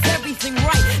does everything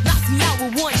right. Knocks me out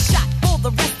with one shot for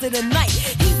the rest of the night.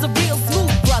 He's a real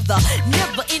smooth brother,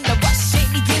 never in a rush.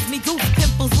 And he gives me goose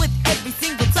pimples with every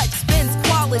single touch. Spends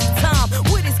quality time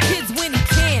with his kids when he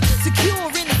can.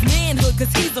 Secure in his manhood, cause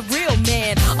he's a real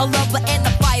man. A lover and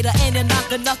a fighter and a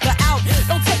knocker out.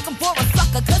 Don't take him for a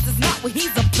sucker, cause it's not what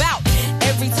he's about.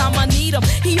 Every time I need him,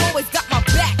 he always got my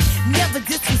back. Never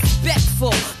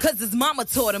disrespectful, cause his mama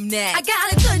taught him that. I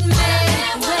got a good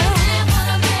man. What a man, what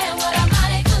a man, what a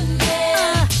mighty good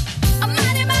man. A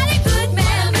mighty, mighty good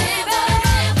man, baby.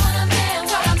 What a man,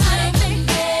 what a mighty good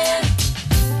man.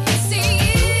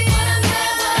 See, what a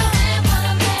man, what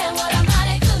a man, what a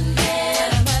mighty good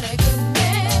man. What a mighty good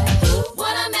man.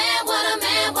 What a man, what a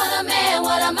man, what a man,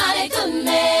 what a mighty good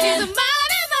man. He's a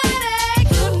mighty, mighty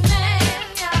good man,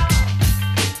 y'all.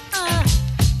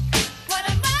 What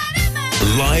a mighty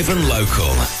man. Live and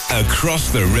local, across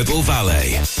the Ribble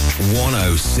Valley.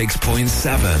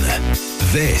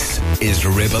 106.7. This is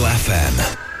Ribble FM.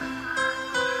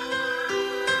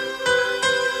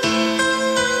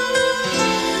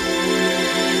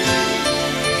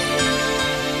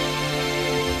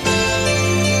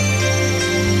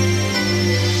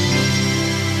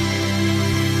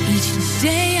 Each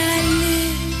day I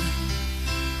live,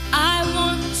 I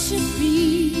want to be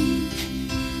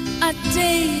a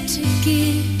day to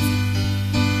give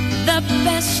the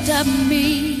best of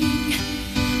me.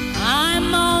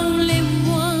 I'm only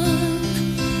one,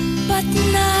 but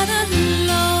not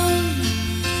alone.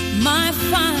 My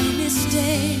finest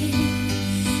day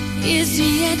is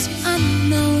yet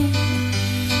unknown.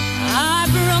 I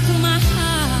broke my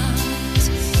heart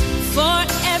for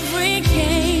every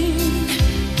gain.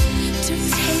 To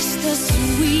taste the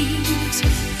sweet,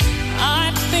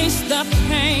 I face the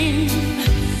pain.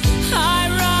 I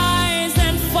rise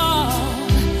and fall,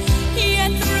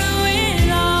 yet through it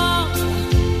all,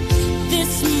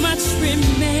 this much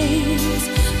remains.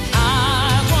 I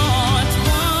want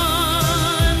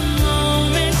one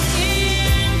moment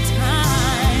in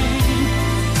time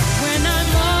when I'm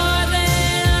more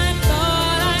than I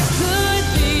thought I could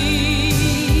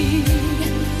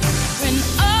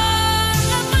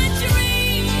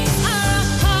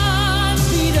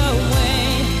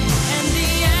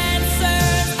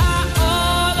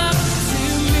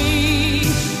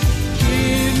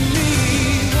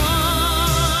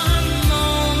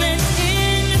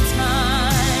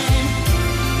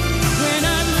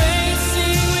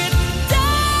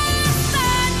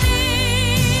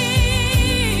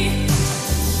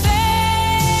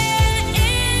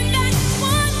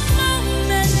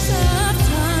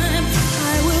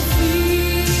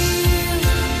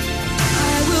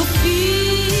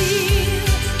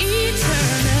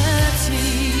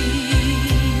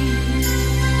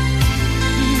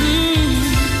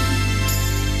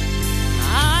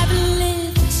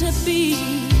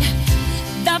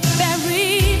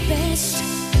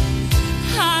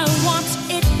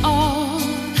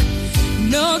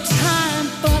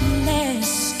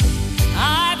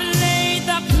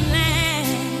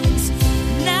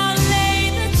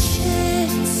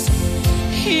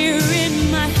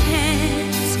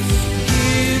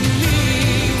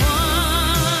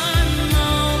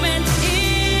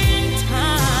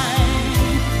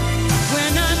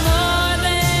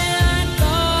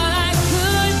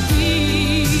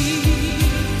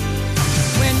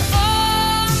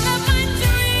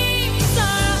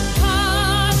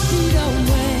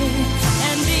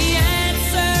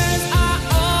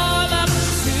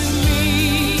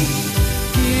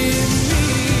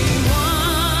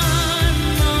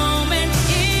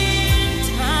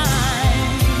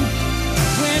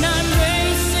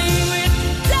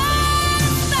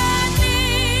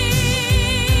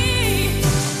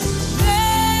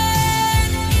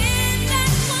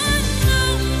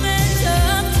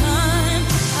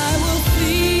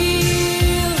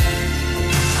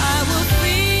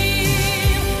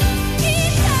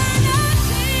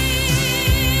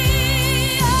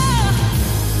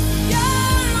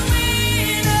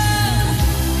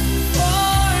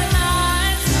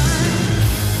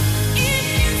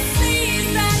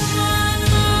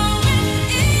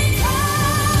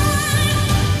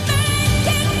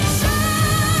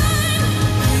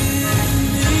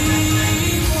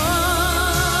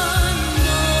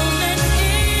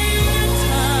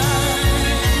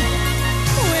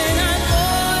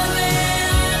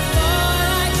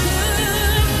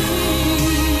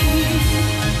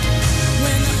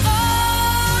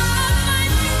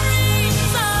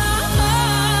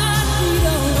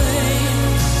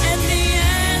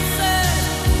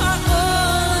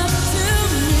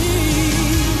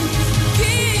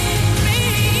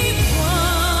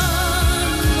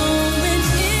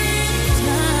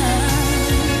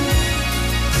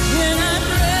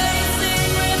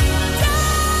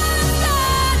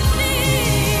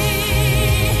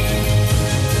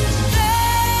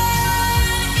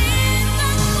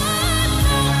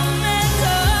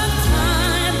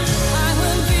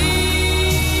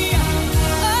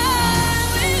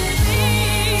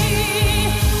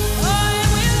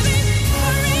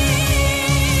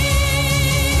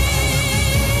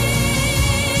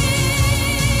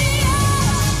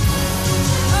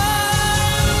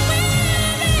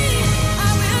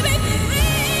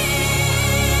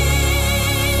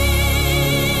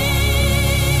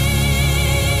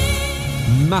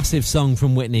Massive song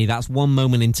from Whitney. That's One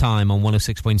Moment in Time on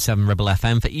 106.7 Ribble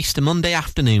FM for Easter Monday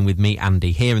afternoon with me,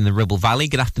 Andy, here in the Ribble Valley.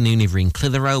 Good afternoon if you're in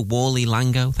Clitheroe, Worley,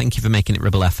 Lango. Thank you for making it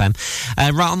Ribble FM.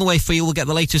 Right on the way for you, we'll get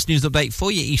the latest news update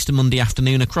for you Easter Monday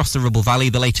afternoon across the Ribble Valley.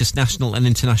 The latest national and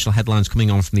international headlines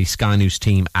coming on from the Sky News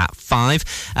team at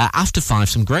 5. After 5,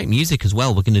 some great music as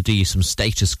well. We're going to do you some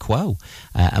Status Quo,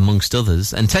 amongst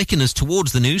others. And taking us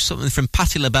towards the news, something from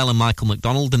Patti LaBelle and Michael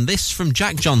McDonald, and this from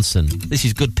Jack Johnson. This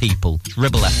is Good People. It's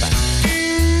Ribble FM.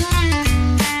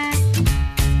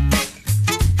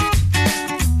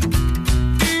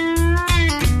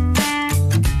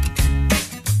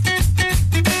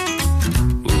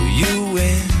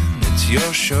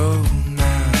 Your show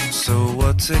now, so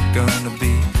what's it gonna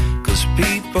be? 'Cause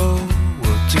people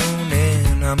will tune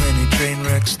in. How many train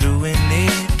wrecks do we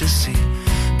need to see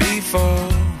before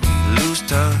we lose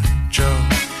touch? Oh,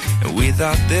 and we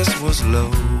thought this was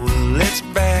low. Well, it's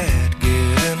bad,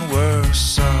 getting worse.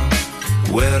 So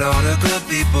where'd all the good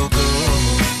people go?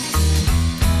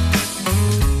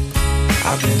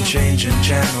 I've been changing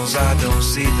channels, I don't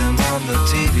see them on the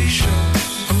TV shows.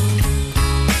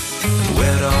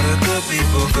 Where'd all the good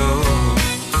people go?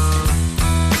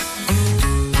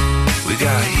 We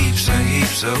got heaps and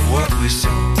heaps of what we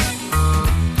sow.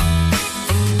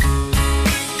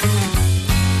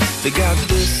 They got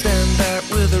this and that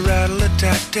with a rattle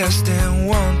attack testing.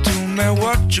 1, 2, man,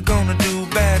 what you gonna do?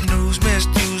 Bad news,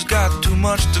 misuse, got too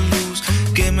much to lose.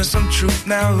 Give me some truth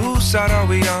now, whose side are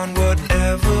we on?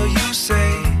 Whatever you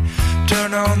say,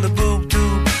 turn on the boob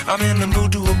tube. I'm in the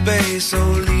mood to obey, so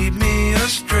lead me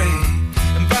astray.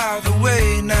 And by the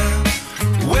way now,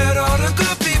 where'd all the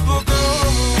good people go?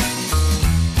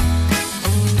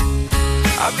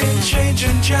 I've been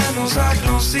changing channels, I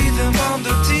don't see them on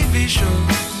the TV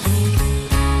shows.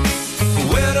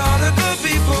 Where'd all the good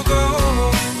people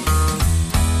go?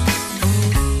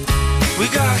 We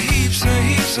got heaps and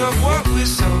heaps of what we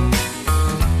sow.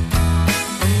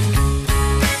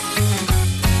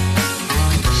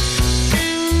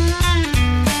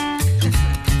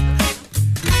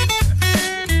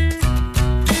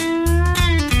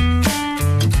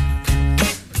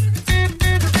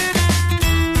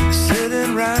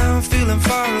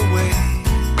 Far away,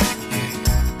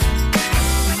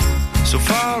 so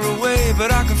far away,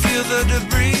 but I can feel the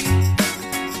debris.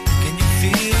 Can you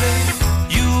feel it?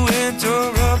 You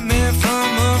interrupt me from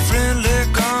a friendly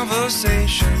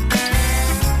conversation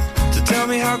to tell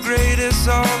me how great it's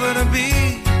all gonna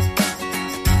be.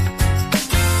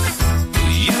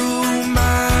 You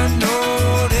might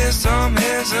notice some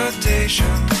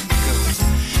hesitation, 'cause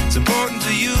it's important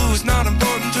to you, it's not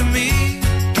important to me.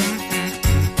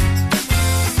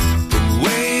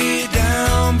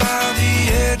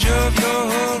 Of your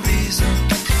horizon,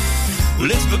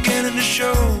 well, it's beginning to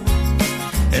show,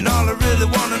 and all I really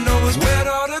want to know is where'd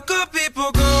all the good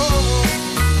people go?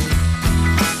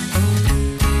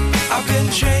 I've been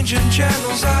changing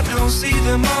channels, I don't see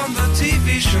them on the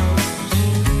TV shows.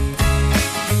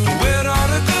 Where'd all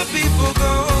the good people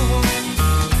go?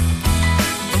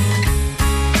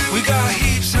 We got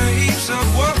heaps and heaps of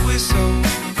what we sow.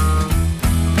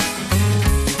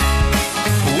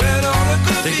 Where'd all the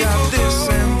good they people got this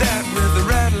go? And that with the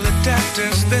rattle attack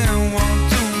test. Then 1,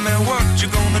 2, man, what you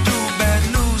gonna do? Bad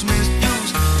news,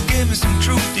 misuse. Give me some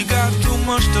truth, you got too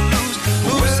much to lose.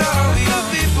 Who's all the good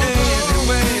people go?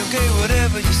 Anyway, okay,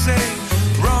 whatever you say.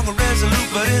 Wrong or resolute,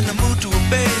 but in the mood to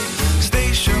obey.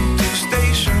 Station to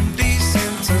station,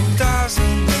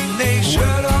 desensitizing the nation.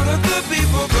 Where'd all the good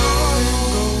people go?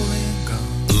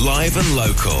 Live and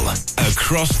local,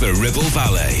 across the Ribble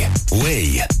Valley,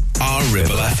 we are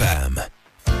Ribble FM.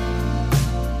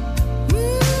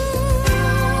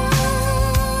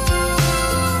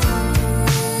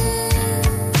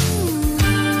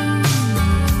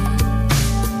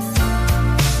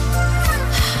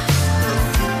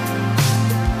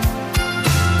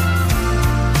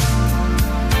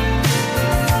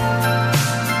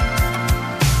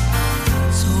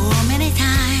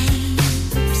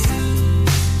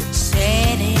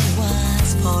 Said it was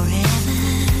forever.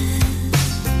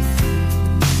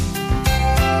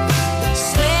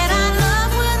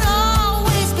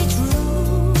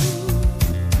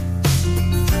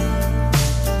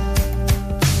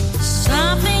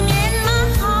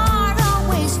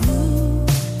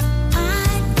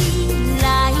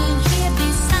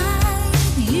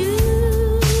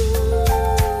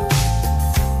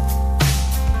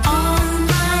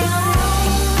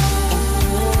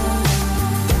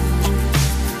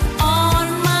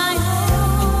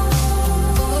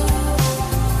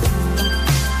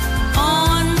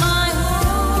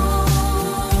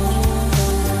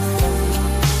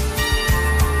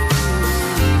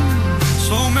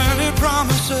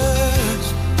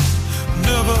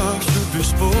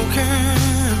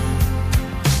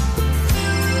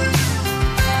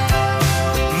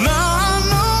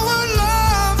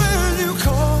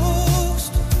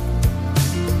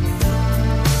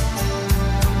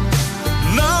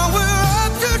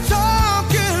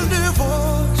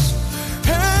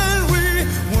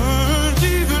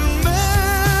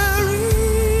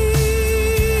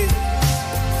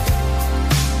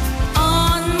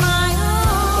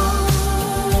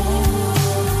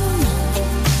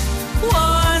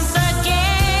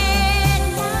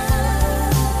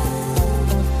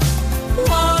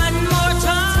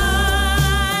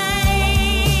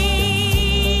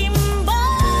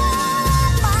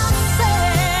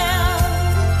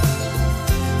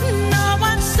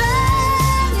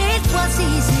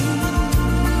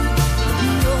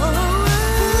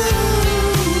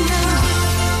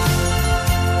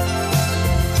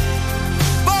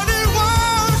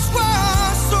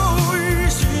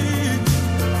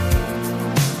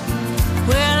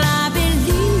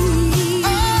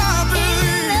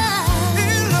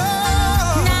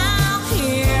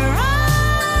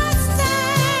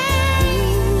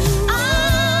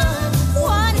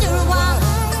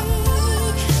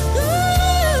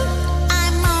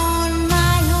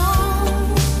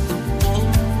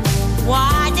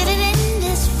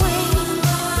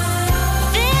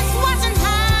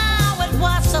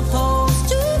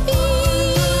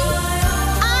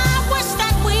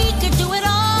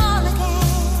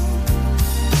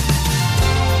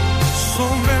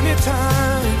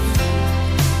 times.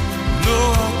 No,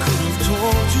 I could have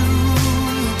told you.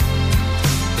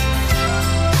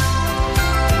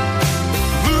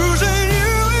 Losing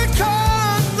you, it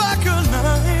comes like a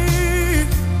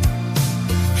knife.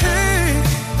 Hey,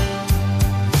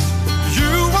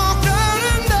 you walked out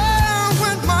and down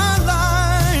with my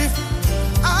life.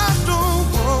 I don't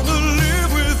want to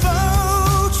live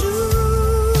without you.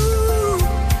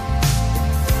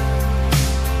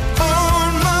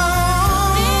 On my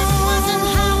own. This wasn't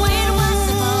how it was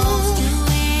supposed to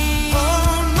end.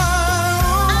 On my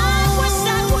own. I wish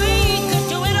that we could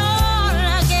do it all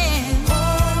again.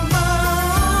 On my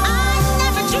own. I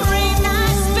never dreamed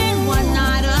I'd spend one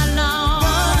night alone.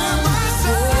 By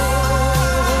myself.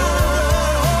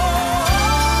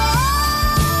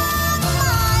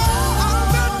 I've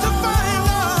got to find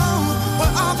out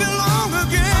where I belong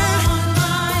again.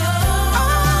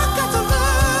 I've got to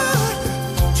learn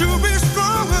to be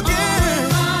strong again.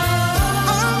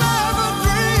 I never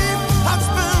dreamed I'd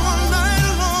spend one night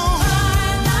alone.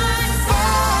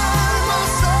 By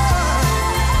myself.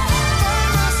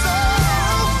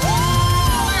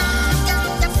 I've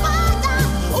got to find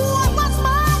out what was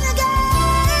mine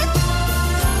again.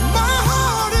 My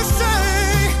heart is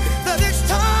saying that it's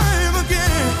time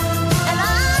again. And I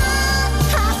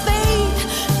have faith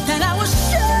that I will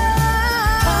show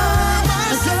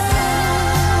myself.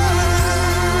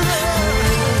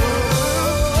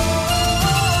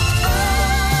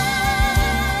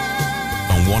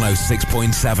 On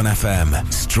 106.7 FM,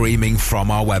 streaming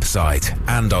from our website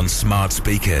and on smart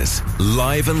speakers,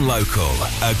 live and local,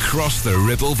 across the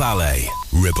Ribble Valley.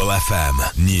 Ribble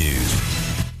FM News.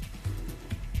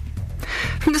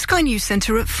 From the Sky News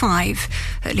Centre at 5,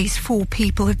 at least 4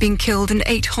 people have been killed and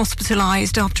 8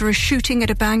 hospitalised after a shooting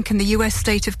at a bank in the US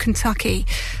state of Kentucky.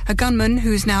 A gunman,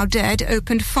 who's now dead,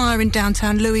 opened fire in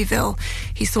downtown Louisville.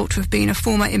 He's thought to have been a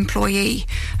former employee.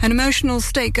 An emotional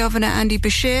state governor, Andy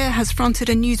Beshear, has fronted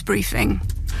a news briefing.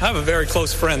 I have a very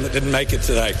close friend that didn't make it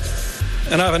today.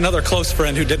 And I have another close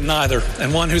friend who didn't either,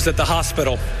 and one who's at the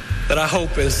hospital that I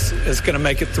hope is going to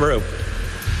make it through.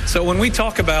 So when we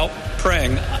talk about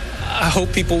praying, I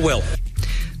hope people will.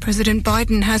 President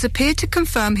Biden has appeared to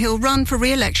confirm he'll run for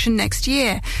re-election next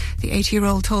year. The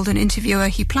 80-year-old told an interviewer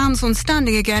he plans on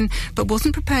standing again, but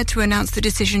wasn't prepared to announce the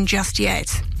decision just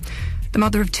yet. The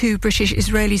mother of 2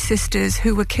 British-Israeli sisters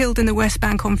who were killed in the West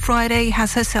Bank on Friday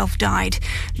has herself died.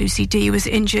 Lucy D was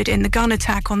injured in the gun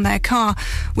attack on their car,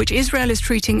 which Israel is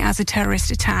treating as a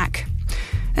terrorist attack.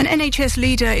 An NHS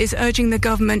leader is urging the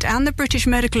government and the British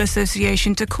Medical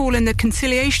Association to call in the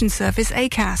conciliation service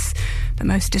ACAS. The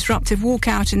most disruptive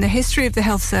walkout in the history of the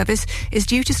health service is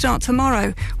due to start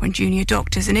tomorrow, when junior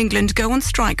doctors in England go on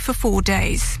strike for 4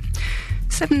 days.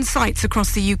 7 sites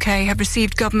across the UK have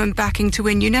received government backing to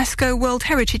win UNESCO World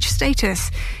Heritage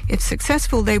status. If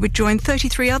successful, they would join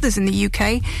 33 others in the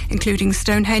UK, including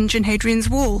Stonehenge and Hadrian's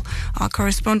Wall. Our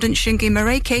correspondent Shingi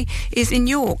Mareke is in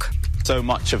York. So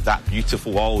much of that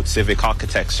beautiful old civic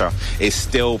architecture is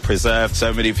still preserved.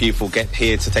 So many people get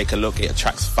here to take a look. It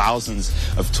attracts thousands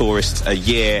of tourists a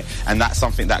year, and that's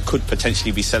something that could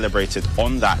potentially be celebrated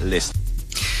on that list.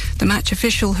 The match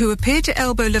official who appeared to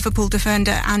elbow Liverpool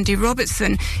defender Andy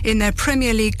Robertson in their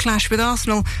Premier League clash with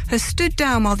Arsenal has stood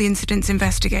down while the incident's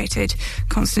investigated.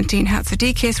 Konstantin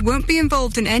Hatzidakis won't be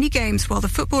involved in any games while the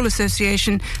Football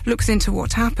Association looks into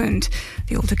what happened.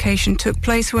 The altercation took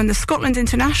place when the Scotland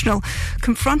international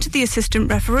confronted the assistant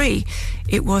referee.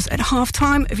 It was at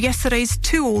half-time of yesterday's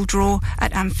 2-2 draw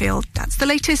at Anfield. That's the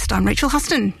latest. I'm Rachel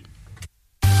Huston.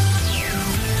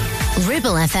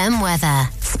 Ribble FM weather,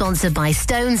 sponsored by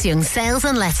Stones Young Sales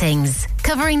and Lettings,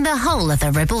 covering the whole of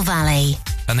the Ribble Valley.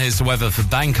 And here's the weather for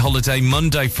Bank Holiday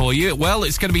Monday for you. Well,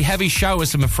 it's going to be heavy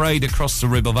showers, I'm afraid, across the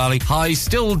Ribble Valley. Highs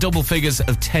still double figures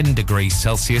of 10 degrees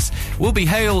Celsius. Will be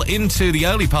hail into the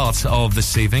early part of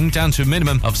this evening, down to a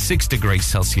minimum of 6 degrees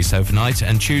Celsius overnight.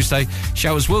 And Tuesday,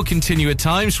 showers will continue at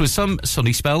times with some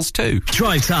sunny spells too.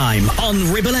 Drive Time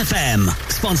on Ribble FM.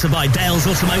 Sponsored by Dales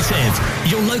Automotive,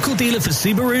 your local dealer for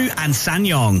Subaru and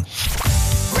SsangYong.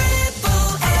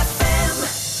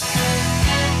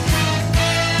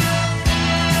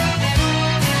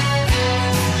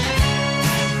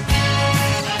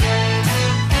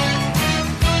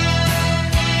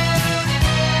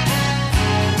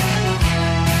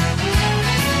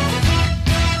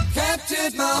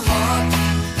 Captured my heart,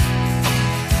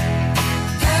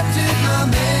 captured my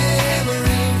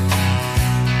memory,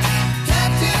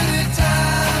 captured the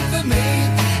time for me.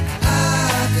 I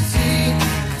could see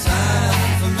time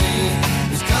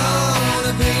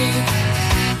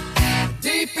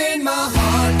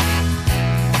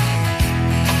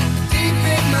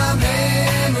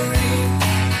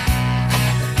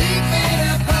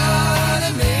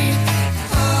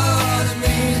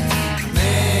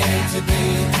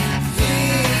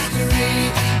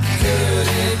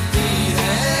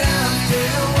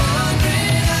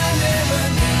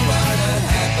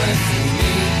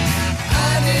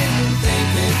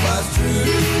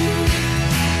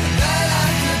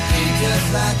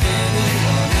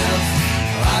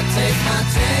take my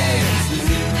chance with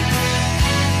you.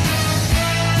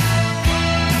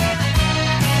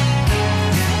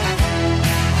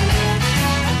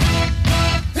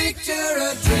 Picture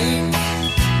a dream,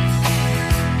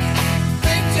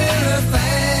 picture a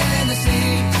fantasy,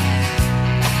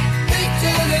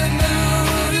 picture the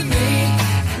mood of me,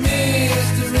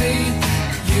 mystery,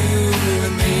 you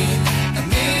and me, a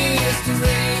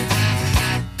mystery,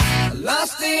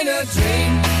 lost in a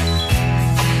dream,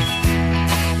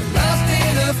 lost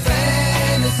in a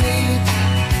fantasy,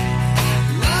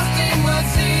 lost in what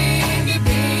seemed to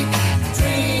be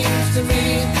dreams to me,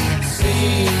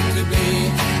 seemed to be,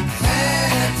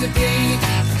 had to be,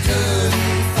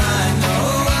 couldn't find no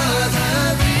other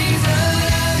reason.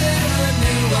 I never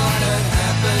knew what had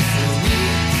happened to me.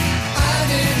 I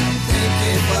didn't think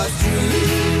it was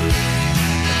true,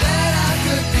 that I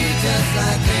could be just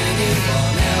like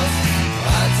anyone else.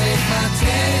 I take my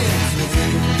chance with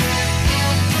you.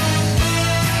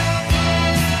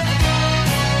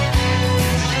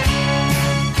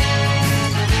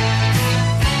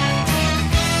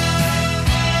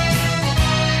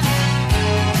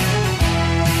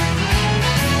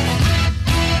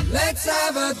 Let's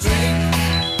have a drink.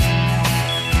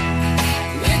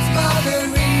 It's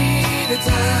margarita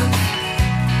time.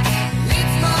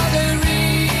 It's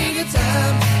margarita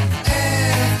time.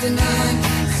 After 9,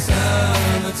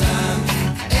 summertime.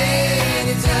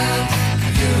 Anytime,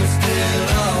 you still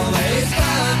always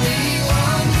find me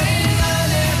wondering. I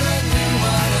never knew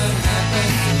what had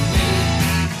happened to me.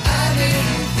 I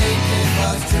didn't think it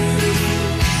was true,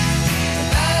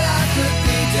 that I could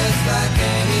be just like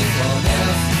anyone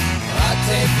else. I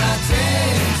take my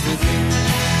chance with you.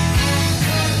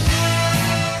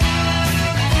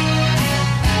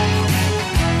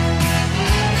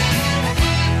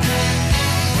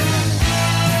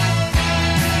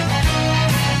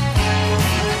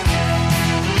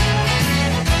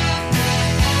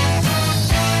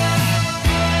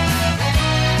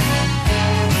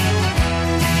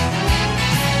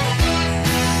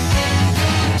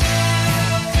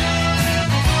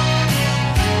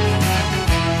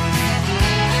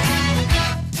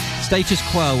 Status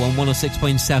Quo on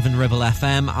 106.7 Ribble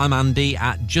FM. I'm Andy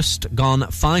at just gone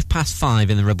 5:05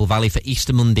 in the Ribble Valley for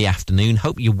Easter Monday afternoon.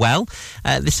 Hope you're well.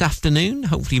 This afternoon,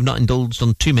 hopefully you've not indulged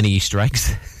on too many Easter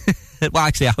eggs. Well,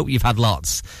 actually, I hope you've had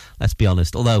lots, let's be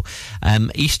honest. Although,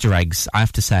 Easter eggs, I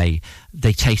have to say,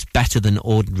 they taste better than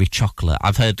ordinary chocolate.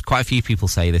 I've heard quite a few people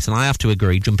say this, and I have to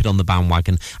agree, jumping on the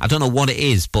bandwagon. I don't know what it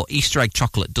is, but Easter egg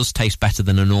chocolate does taste better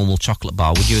than a normal chocolate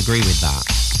bar. Would you agree with that?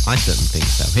 I certainly think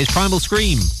so. Here's Primal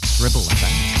Scream, Ribble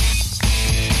FM.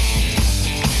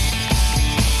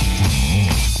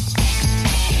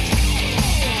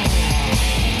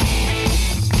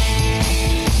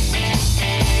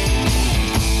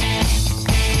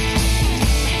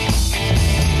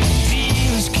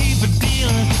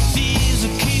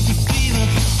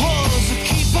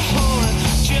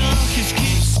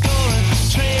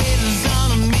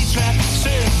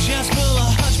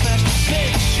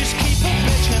 Just keep a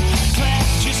bitchin',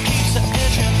 class just keeps the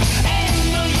itchin'.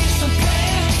 Ain't no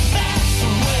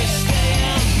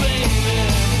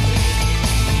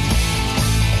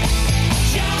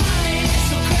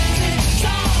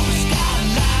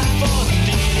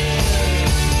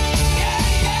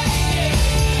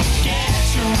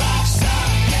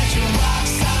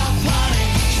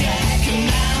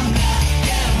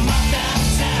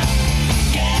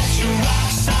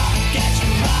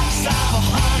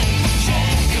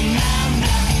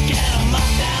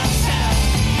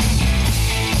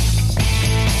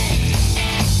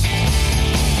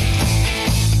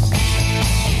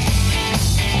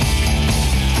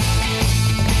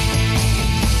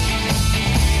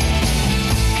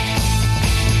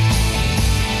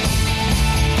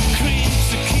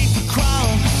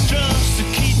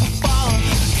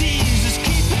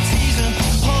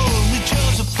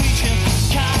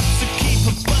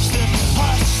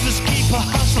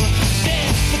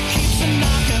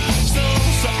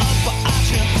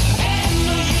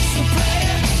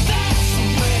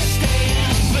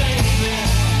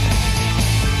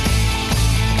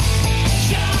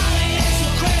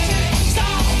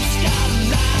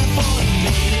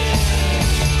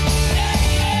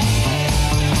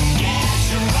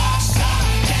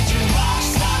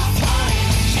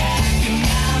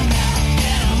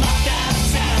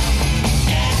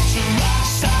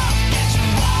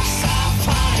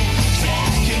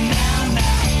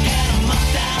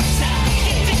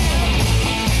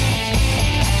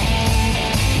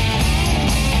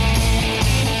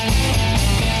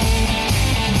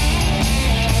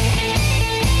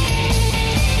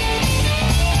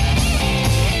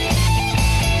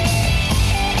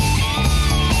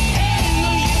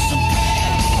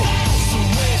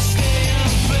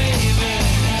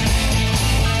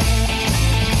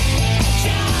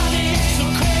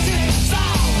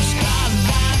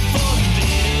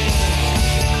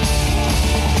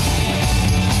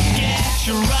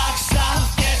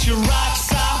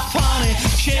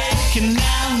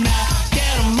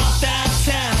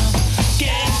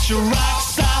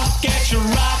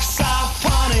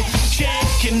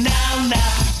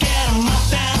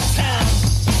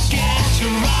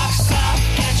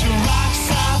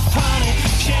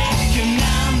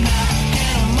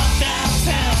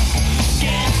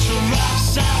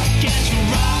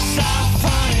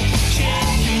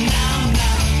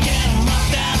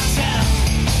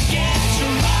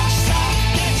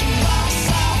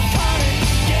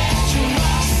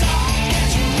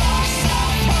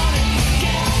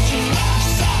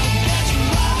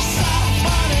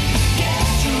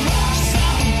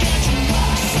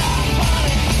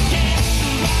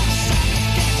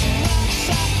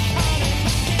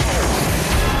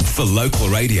For local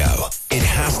radio, it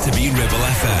has to be Ribble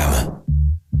FM.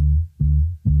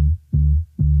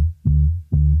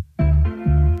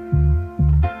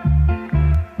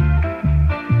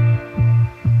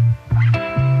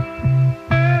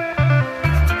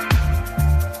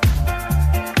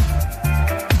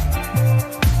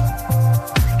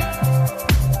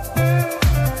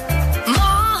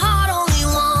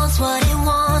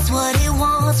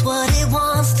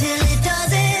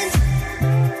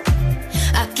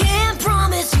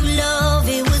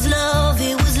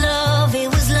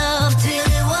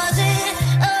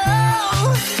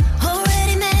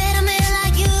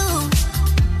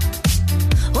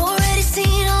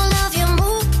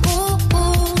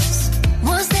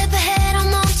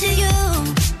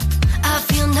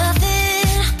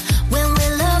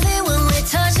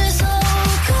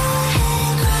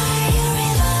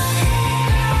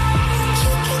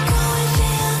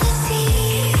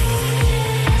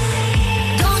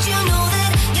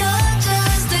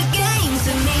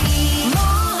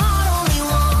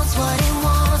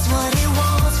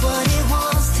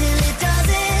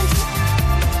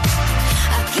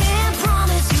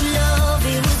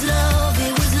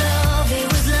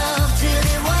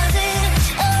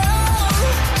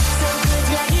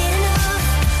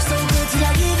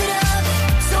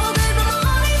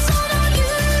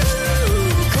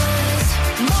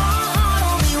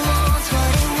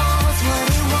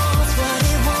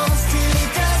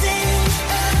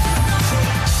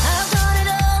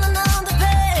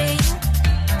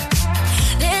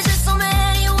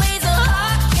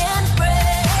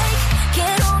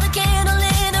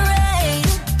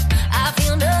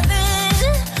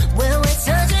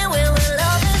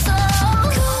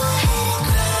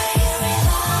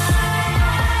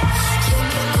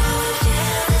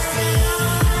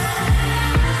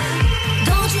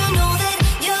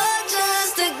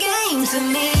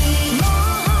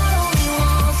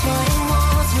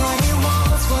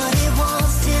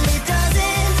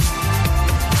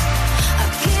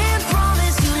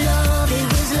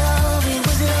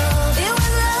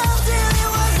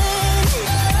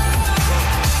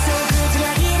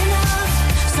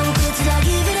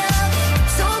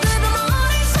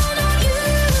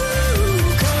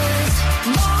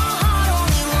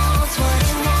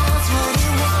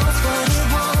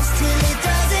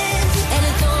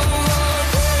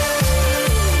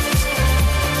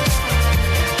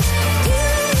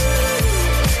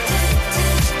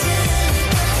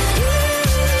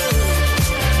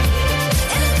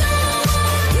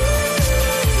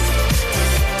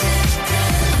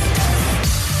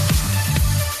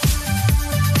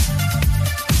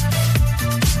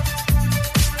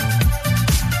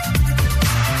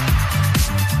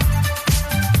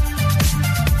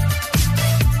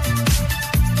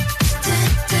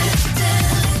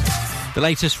 The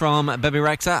latest from Bebe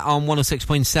Rexha on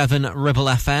 106.7 Ribble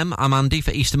FM. I'm Andy for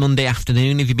Easter Monday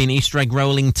afternoon. Have you been Easter egg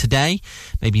rolling today?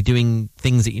 Maybe doing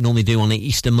things that you normally do on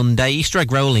Easter Monday. Easter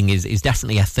egg rolling is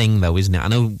definitely a thing, though, isn't it? I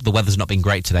know the weather's not been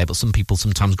great today, but some people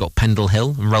sometimes go up Pendle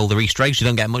Hill and roll their Easter eggs. You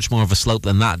don't get much more of a slope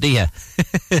than that, do you?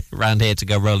 Around here to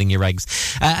go rolling your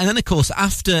eggs. And then, of course,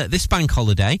 after this bank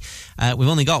holiday, we've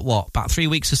only got, about 3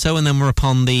 weeks or so, and then we're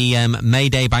upon the May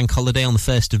Day bank holiday on the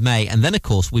 1st of May. And then, of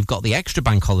course, we've got the extra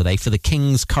bank holiday for the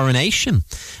King's coronation,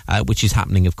 which is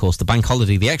happening, of course. The bank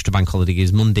holiday, the extra bank holiday,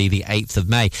 is Monday the 8th of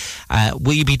May.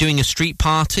 Will you be doing a street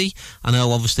party? I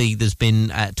know, obviously, there's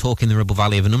been talk in the Ribble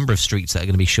Valley of a number of streets that are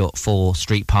going to be shut for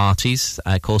street parties.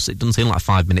 Of course, it doesn't seem like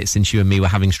 5 minutes since you and me were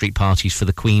having street parties for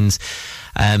the Queen's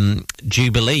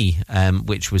Jubilee,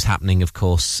 which was happening, of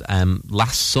course,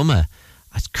 last summer.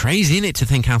 It's crazy, isn't it, to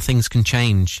think how things can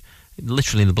change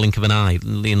literally in the blink of an eye,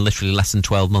 in literally less than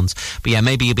 12 months. But yeah,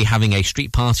 maybe you'll be having a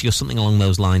street party or something along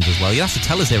those lines as well. You'll have to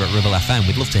tell us here at Ribble FM.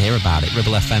 We'd love to hear about it.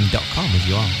 ribblefm.com if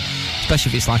you are.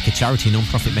 Especially if it's like a charity,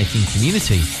 non-profit making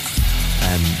community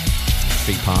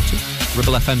street party.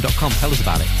 ribblefm.com. Tell us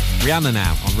about it. Rihanna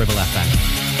now on Ribble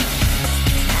FM.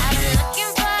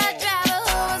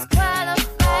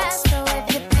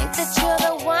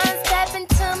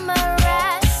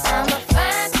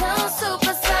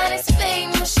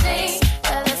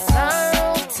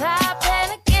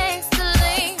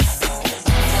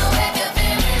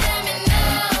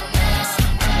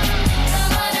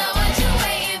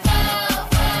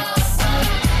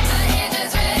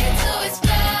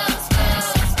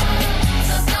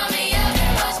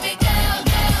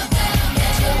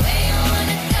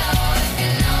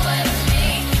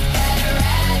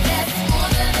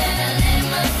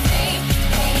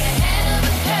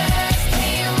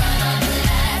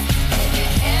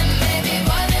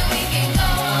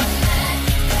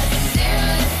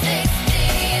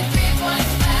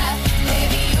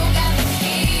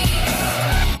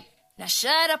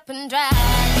 shut up and drive,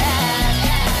 drive,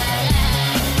 drive,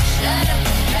 drive. Shut up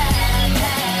and drive,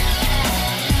 drive,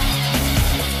 drive.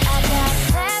 I got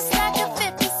class like a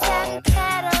 57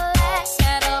 Cadillac,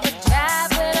 got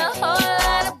overdrive with a whole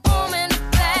lot of boom in the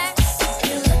back.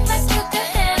 You look like you could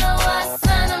handle what's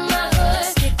under my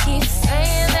hood. You keep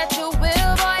saying that you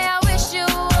will, boy, I wish you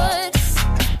would.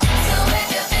 So if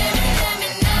you feel me, let me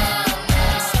know,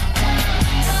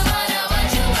 come on, now what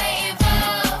you waiting for?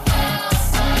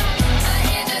 My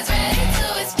engine's ready to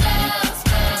explode,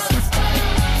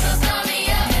 so start me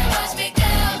up and watch me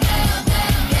go, go, go.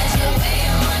 Get you where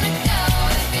you wanna go,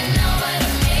 if you know what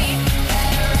I mean.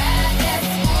 Got a ride that's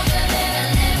smoother than a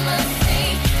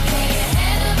limousine. Can you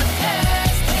handle the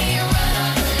curves? Can you run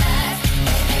all the lights?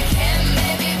 If you can,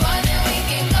 baby boy, then we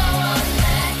can go all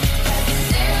night. 'Cause it's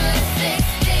 0 to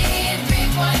 60 in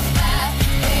 3.5.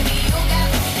 Baby, you got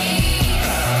the key.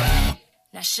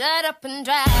 Now shut up and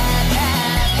drive,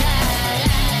 drive, drive,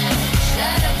 drive.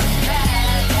 Shut up and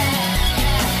drive, drive, drive.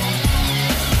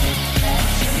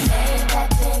 Say that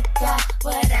they got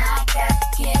what I got.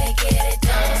 Get it,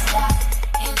 don't stop.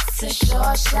 It's a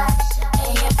short shot.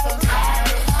 And you're from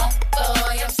Harry,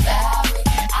 boy, I'm sorry.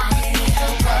 I ain't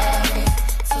even worried.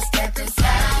 So step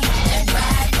inside and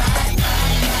ride, ride,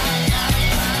 ride, ride,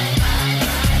 ride, ride,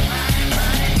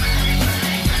 ride, ride.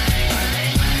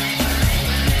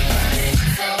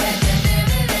 So if you feel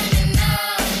me, let me know.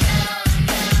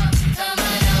 Come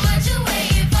on, now what you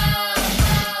waiting for?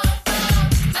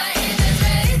 My engine's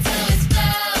ready to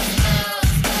explode,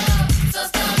 so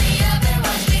start me up and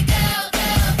watch me go, go,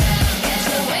 go. Get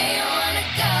you where you wanna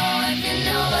go, if you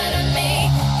know what I mean.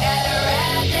 Got a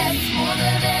ride that's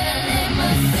smoother than a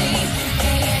limousine.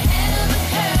 Can you handle the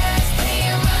curves? Can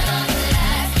you run all the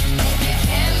lights? If you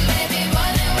can, baby boy,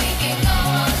 then we can go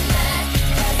all night.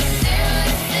 'Cause it's 0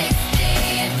 to 60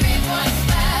 in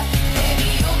 3.5. Baby,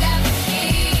 you got the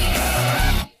key.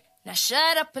 Now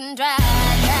shut up and drive,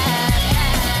 drive,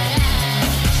 drive, drive.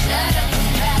 Shut up and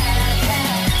drive,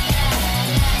 drive, drive,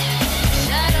 drive.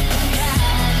 Shut up and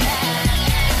drive, drive,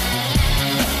 drive.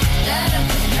 Shut up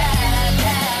and drive,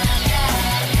 drive,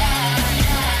 drive,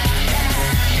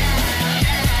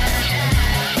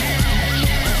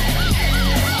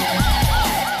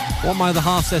 What my other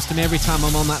half says to me every time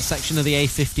I'm on that section of the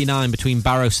A59 between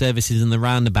Barrow Services and the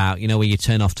roundabout, you know, where you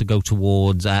turn off to go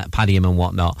towards Padiham and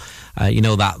whatnot, you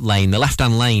know, that lane. The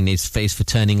left-hand lane is for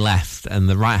turning left, and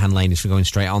the right-hand lane is for going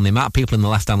straight on. The amount of people in the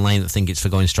left-hand lane that think it's for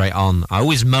going straight on, I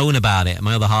always moan about it.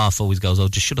 My other half always goes, oh,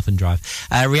 just shut up and drive.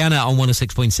 Rihanna on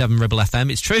 106.7 Ribble FM.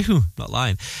 It's true, not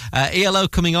lying. ELO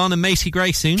coming on, and Macy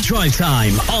Gray soon. Drive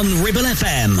Time on Ribble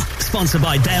FM. Sponsored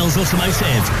by Dales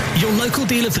Automotive, your local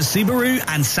dealer for Subaru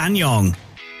and SsangYong.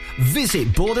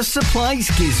 Visit Border Supplies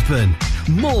Gisborne.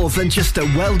 More than just a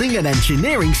welding and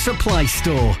engineering supply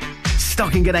store.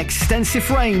 Stocking an extensive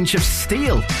range of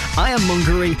steel,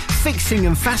 ironmongery, fixing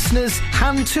and fasteners,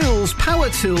 hand tools, power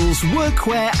tools,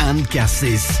 workwear and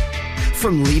gases.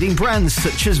 From leading brands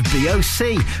such as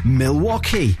BOC,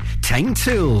 Milwaukee, Tang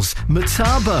Tools,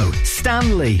 Metabo,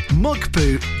 Stanley, Muck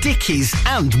Boot, Dickies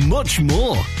and much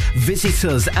more. Visit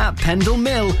us at Pendle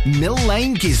Mill, Mill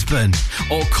Lane, Gisborne,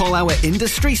 or call our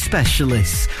industry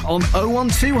specialists on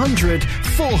 01200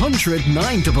 400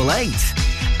 988.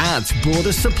 At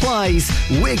Border Supplies,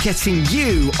 we're getting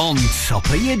you on top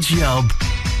of your job.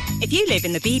 If you live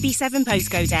in the BB7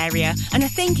 postcode area and are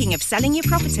thinking of selling your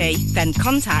property, then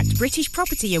contact British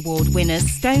Property Award winners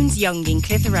Stones Young in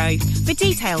Clitheroe for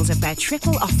details of their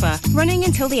triple offer running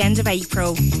until the end of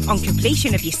April. On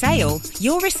completion of your sale,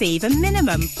 you'll receive a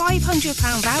minimum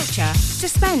 £500 voucher to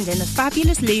spend in the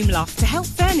fabulous Loom Loft to help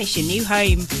furnish your new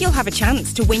home. You'll have a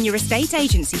chance to win your estate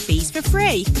agency fees for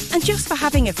free. And just for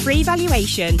having a free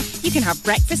valuation, you can have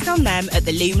breakfast on them at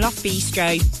the Loom Loft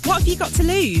Bistro. What have you got to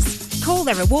lose? Call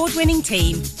their award-winning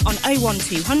team on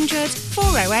 01200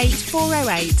 408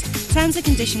 408. Terms and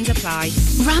conditions apply.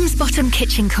 Ramsbottom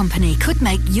Kitchen Company could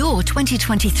make your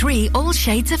 2023 all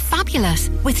shades of fabulous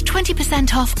with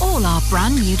 20% off all our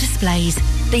brand new displays.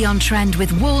 Be on trend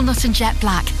with walnut and jet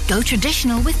black. Go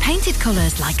traditional with painted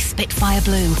colours like Spitfire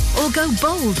Blue. Or go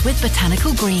bold with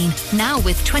botanical green. Now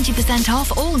with 20%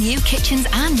 off all new kitchens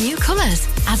and new colours.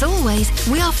 As always,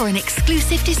 we offer an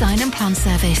exclusive design and plan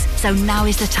service. So now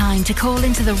is the time to call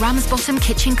into the Ramsbottom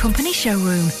Kitchen Company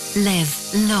showroom.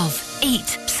 Live, love,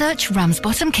 eat. Search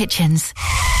Ramsbottom Kitchens.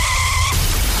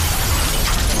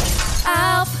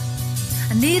 Help,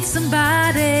 I need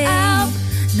somebody. Help,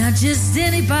 not just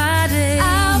anybody.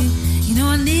 Help, you know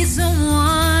I need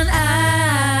someone.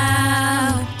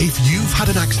 Help. If you've had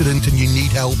an accident and you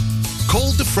need help,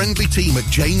 call the friendly team at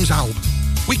James Alp.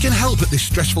 We can help at this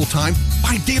stressful time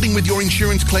by dealing with your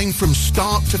insurance claim from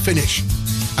start to finish.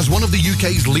 As one of the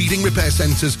UK's leading repair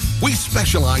centres, we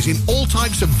specialise in all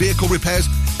types of vehicle repairs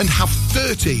and have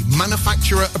 30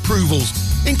 manufacturer approvals,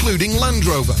 including Land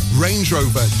Rover, Range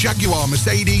Rover, Jaguar,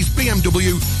 Mercedes,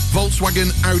 BMW,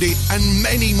 Volkswagen, Audi and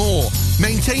many more,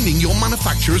 maintaining your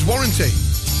manufacturer's warranty.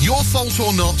 Your fault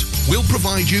or not, we'll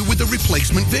provide you with a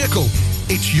replacement vehicle.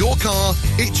 It's your car,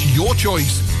 it's your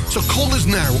choice. So call us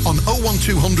now on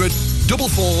 01200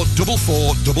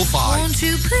 444455. Won't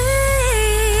you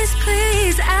please,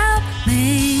 please help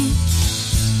me?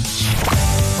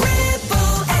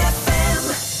 Ribble FM.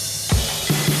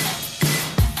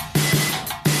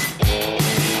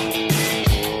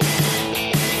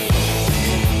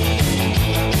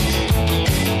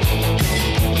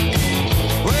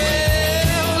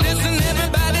 Well, listen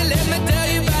everybody, let me tell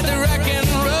you about the rock and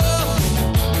roll.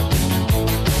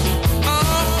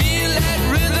 Oh, feel that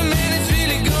rhythm and it's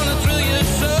really gonna thrill your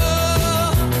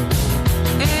soul.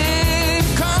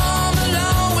 Come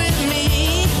along with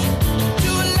me to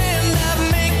a land of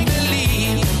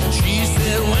make-believe. She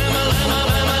said, whamma, lamma,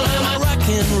 lamma, lamma, rock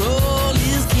and roll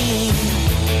is king.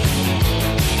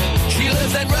 She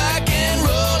loves that rock and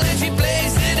roll and she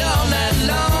plays it all night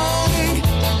long.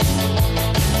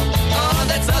 Oh,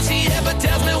 that's all she ever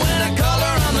tells me when I call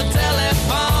her on the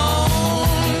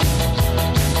telephone.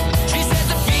 She says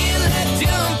to feel that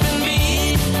jumping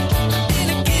beat and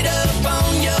to get up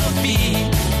on your feet.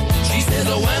 She says,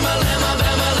 oh, whamma, lamma,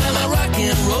 lamma, lamma, rock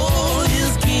and roll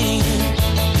is king.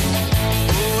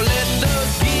 Oh, let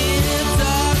those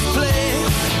guitars play,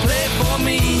 play for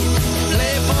me,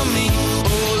 play for me.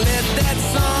 Oh, let that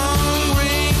song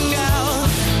ring out.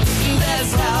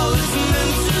 That's how it's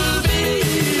meant to be.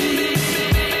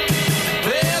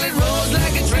 Well, it rolls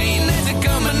like a train as it's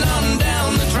coming on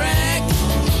down the track.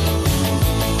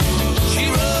 She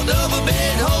rolled over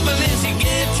Beethoven and she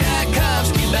gave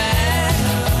Tchaikovsky back.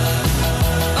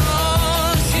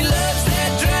 Oh, she loves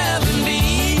that driving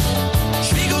beat.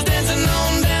 She goes dancing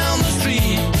on down the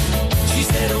street. She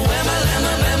said, whamma,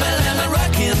 lamma, lamma, lamma,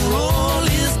 rock and roll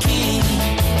is king.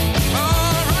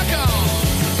 Oh, rock on.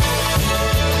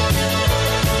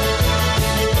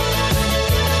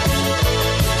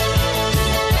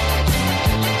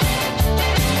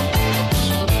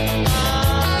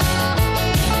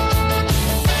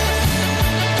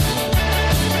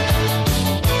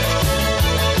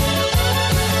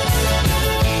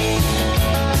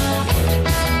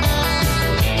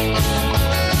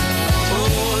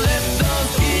 Oh, let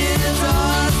those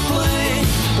guitars play,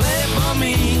 play for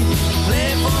me,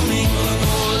 play for me.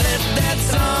 Oh, let that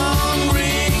song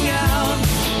ring out.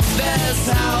 That's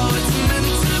how it's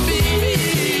meant to be.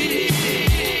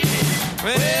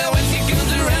 Well, when she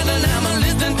comes around and I'm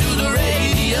listening to the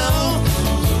radio,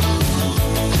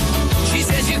 she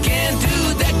says you can't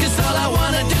do that 'cause all I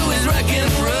wanna do is rock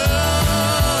and roll.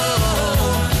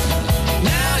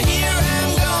 Now here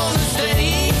I'm gonna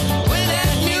stay when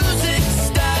that music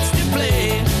starts to play.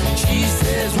 She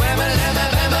says, whamma, lamma,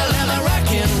 bamma, lamma, rock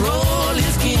and roll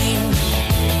is king.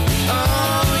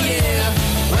 Oh yeah,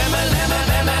 whamma, lamma,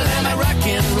 bamma, lamma, rock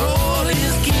and roll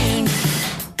is king.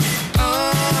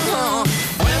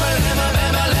 Whamma, lamma,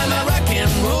 bamma, lamma, rock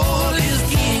and roll is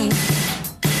king.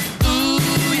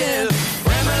 Ooh yeah,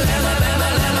 whamma, lamma, bamma,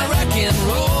 lamma, rock and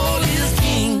roll is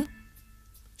king.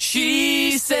 She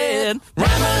said,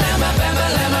 whamma, lamma, bamma,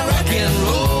 lamma, rock and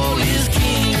roll is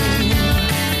king.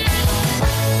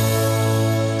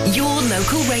 Your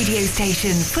local radio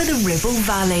station for the Ribble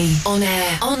Valley. On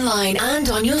air, online and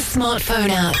on your smartphone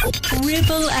app.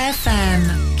 Ribble FM.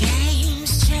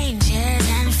 Games, changes,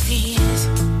 and fears.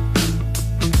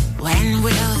 When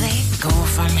will they go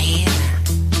from here?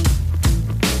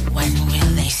 When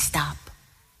will they stop?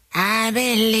 I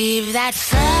believe that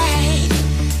fate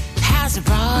has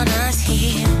brought us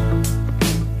here,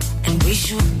 and we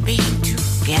should be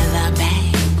together,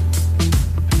 babe.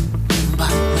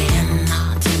 But we're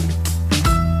not.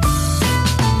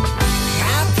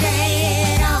 I'll play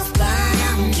it off, but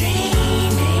I'm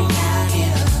dreaming of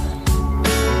you.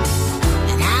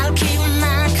 And I'll keep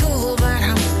my cool, but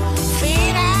I'm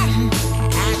feeling.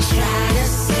 I try to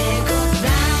say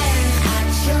goodbye and I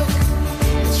choke.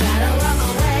 I try to walk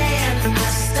away and I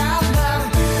stumble.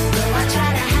 Though I try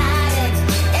to hide it,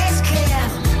 it's clear.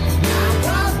 My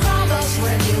world crumbles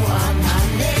when you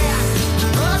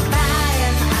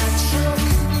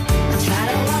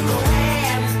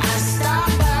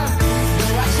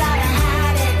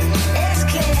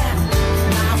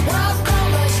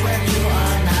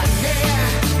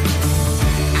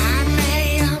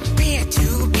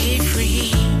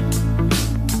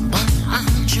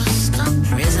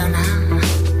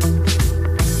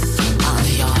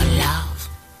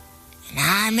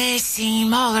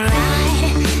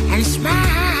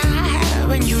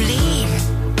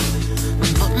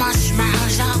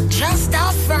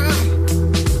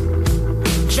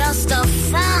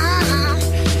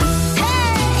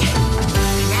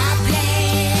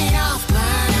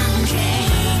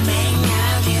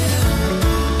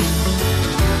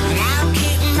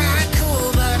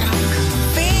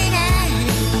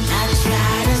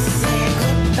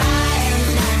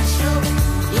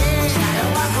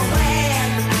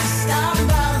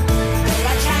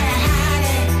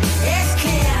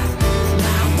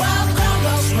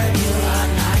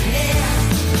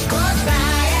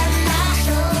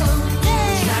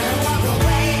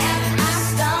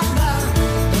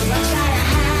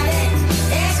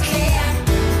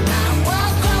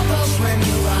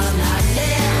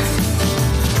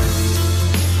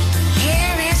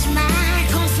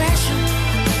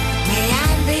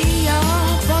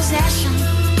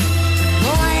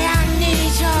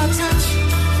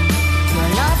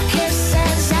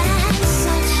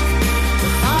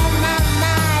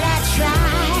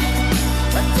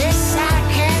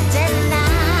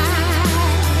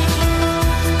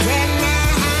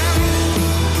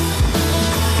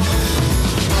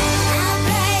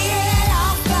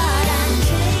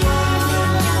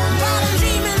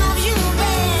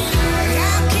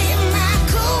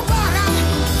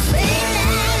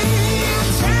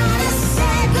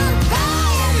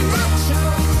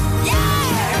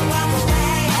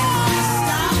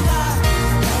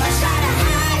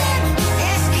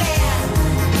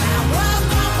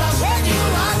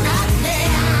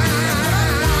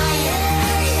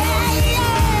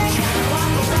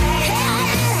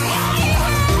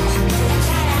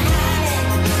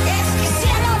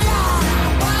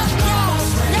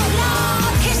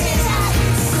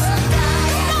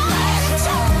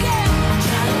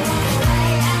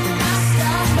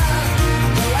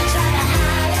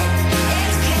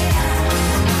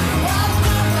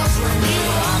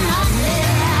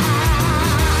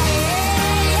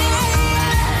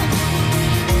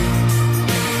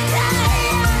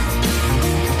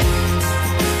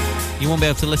won't be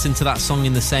able to listen to that song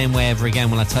in the same way ever again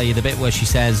when I tell you the bit where she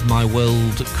says, my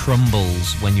world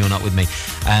crumbles when you're not with me.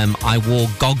 I wore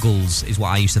goggles is what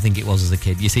I used to think it was as a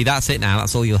kid. You see, that's it now.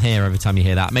 That's all you'll hear every time you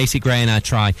hear that. Macy Gray and I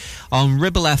Try on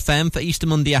Ribble FM for Easter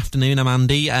Monday afternoon. I'm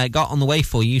Andy. Got on the way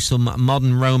for you some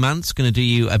modern romance. Going to do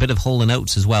you a bit of Hall &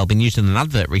 Oates as well. Been used in an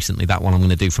advert recently, that one I'm going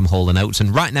to do from Hall & Oates.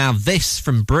 And right now, this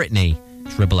from Britney.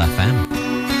 It's Ribble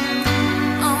FM.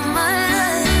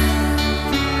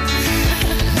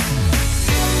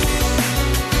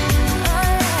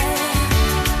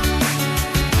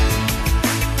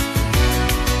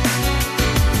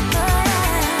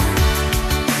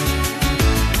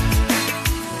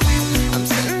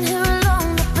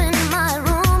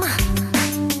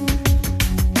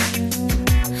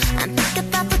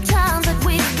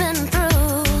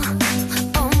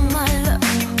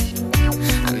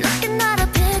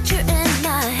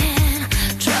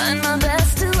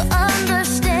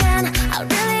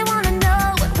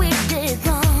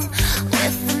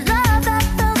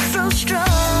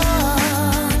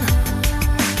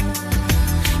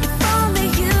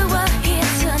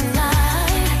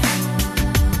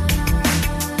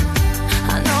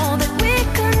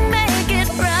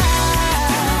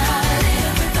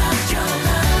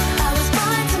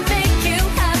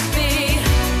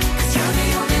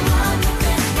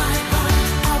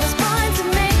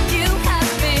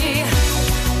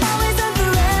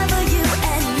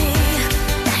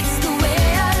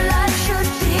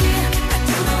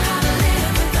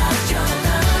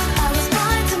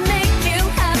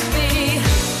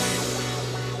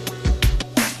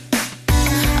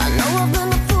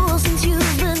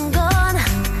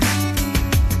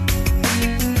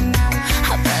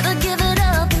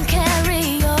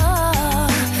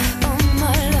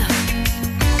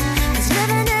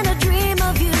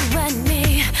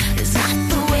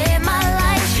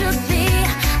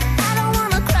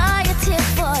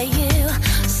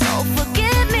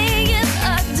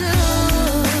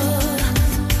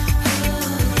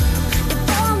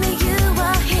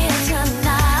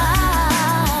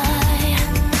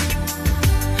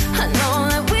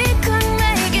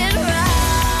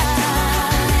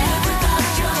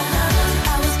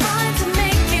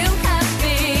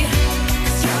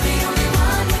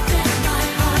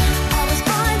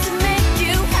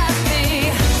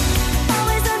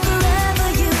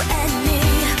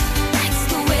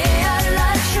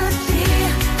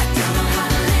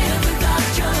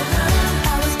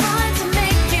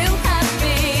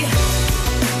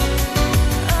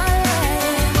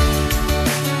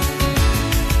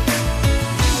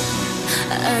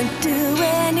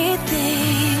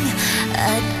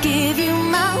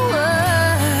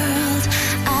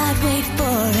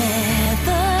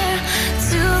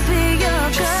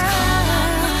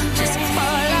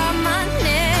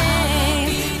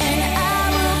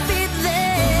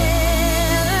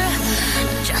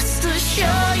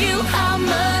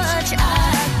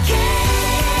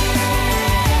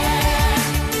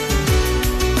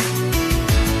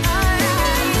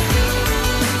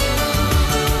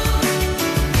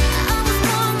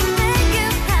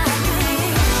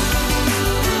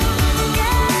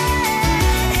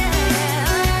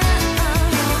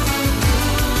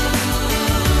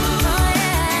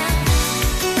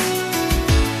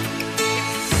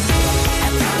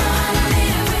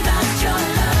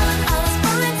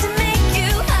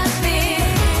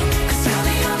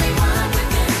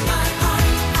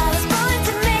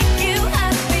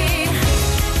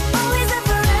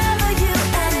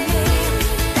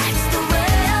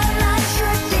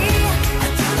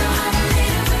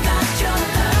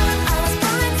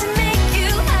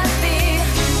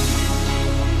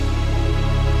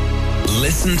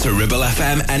 Listen to Ribble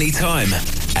FM anytime,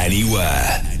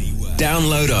 anywhere.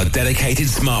 Download our dedicated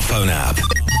smartphone app.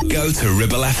 Go to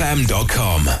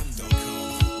ribblefm.com.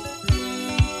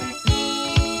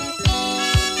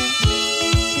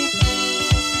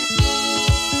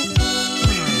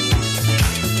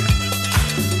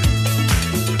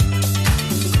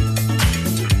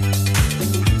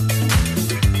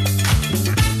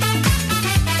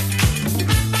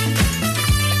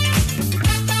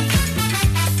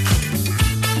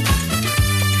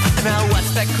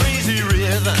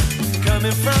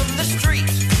 From the street,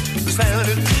 the sound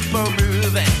of people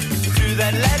moving to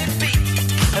that Latin beat.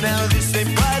 And now this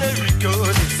ain't Puerto Rico,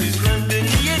 this is London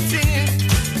guillotine.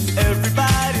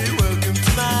 Everybody, welcome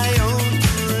to my own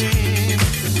dream.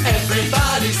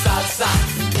 Everybody salsa,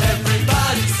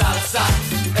 everybody salsa,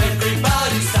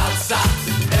 everybody salsa,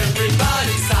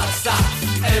 everybody salsa,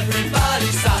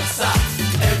 everybody salsa,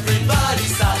 everybody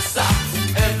salsa,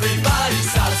 everybody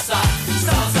salsa,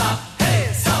 salsa,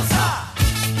 hey salsa.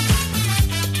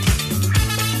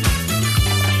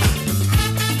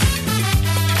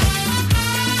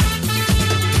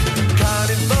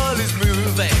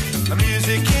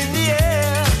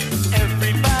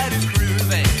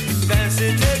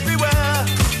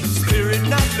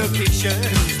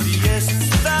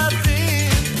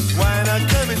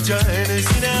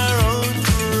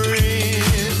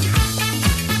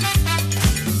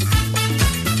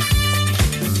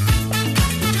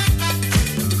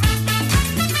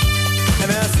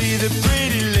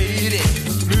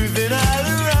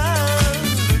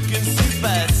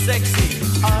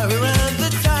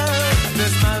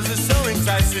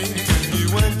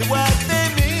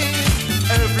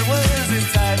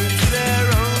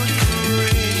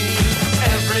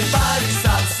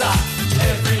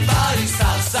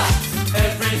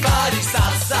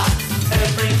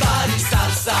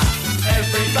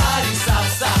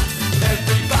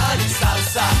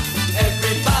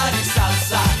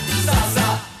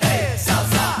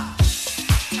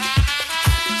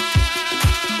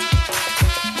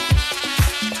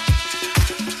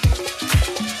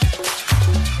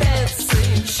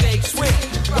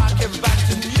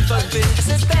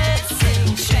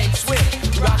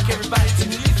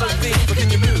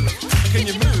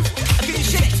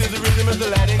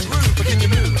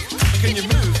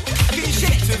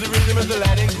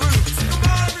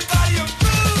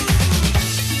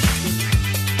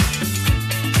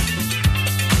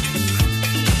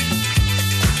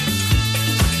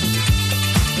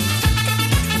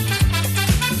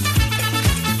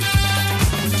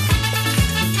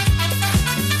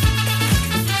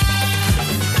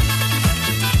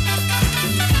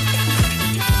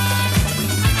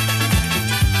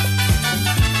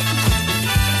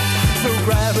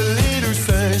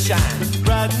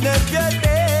 up your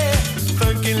day,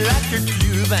 funkin' like a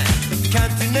Cuban,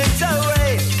 continental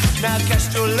way. Now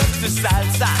Castro love the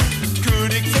salsa,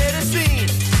 could dictate a scene.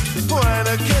 Why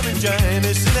not come and join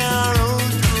us in our own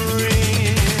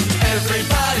dream?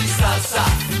 Everybody salsa,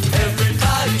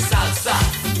 everybody salsa,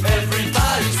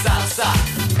 everybody salsa,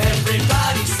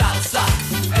 everybody salsa,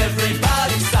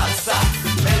 everybody salsa,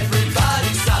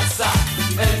 everybody salsa,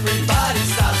 everybody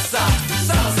salsa,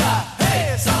 salsa,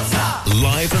 hey salsa.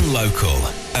 Live and local,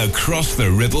 across the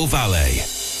Ribble Valley.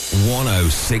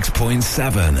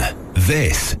 106.7.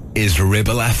 This is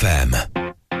Ribble FM.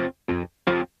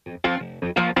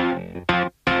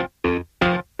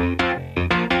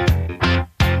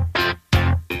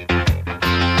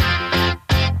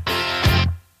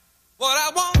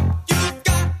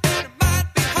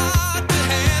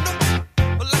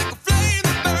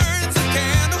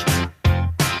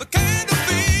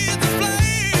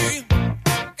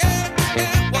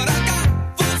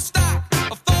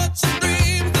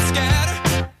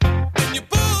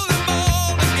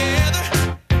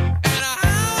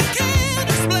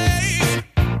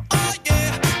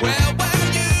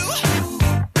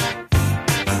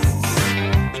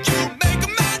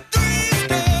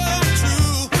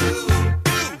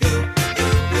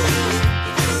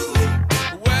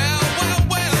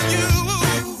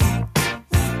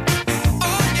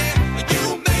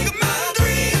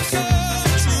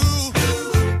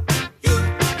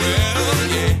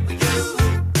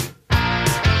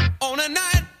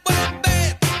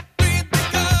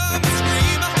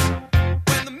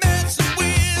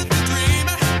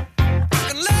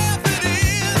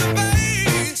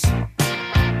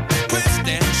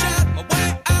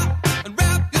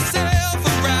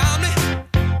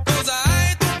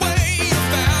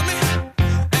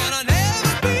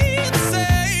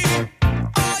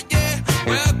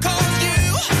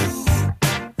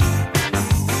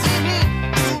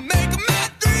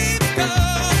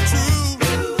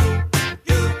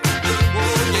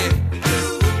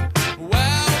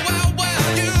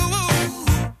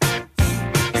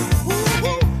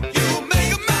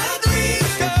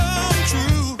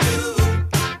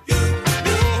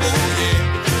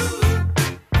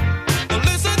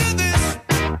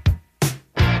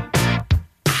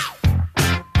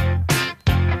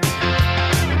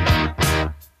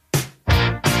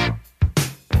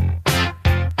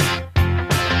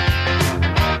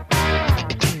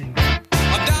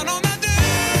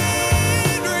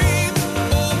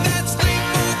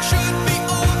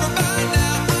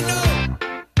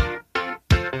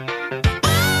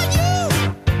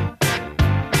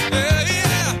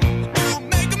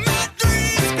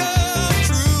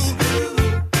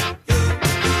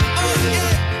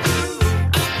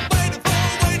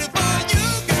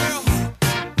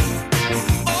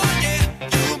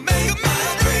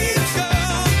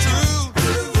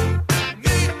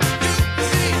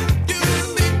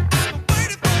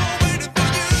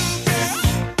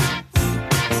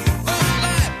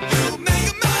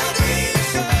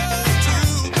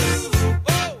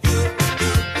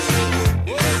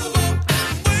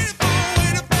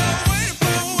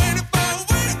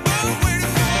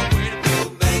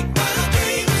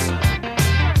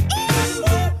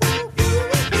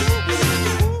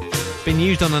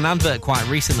 Used on an advert quite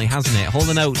recently, hasn't it? Hall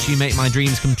 & Oates, You Make My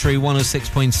Dreams Come True,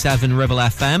 106.7 Ribble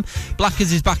FM.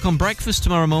 Blackers is back on breakfast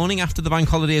tomorrow morning after the bank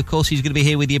holiday. Of course, he's going to be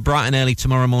here with you bright and early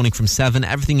tomorrow morning from 7.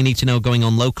 Everything you need to know going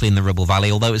on locally in the Ribble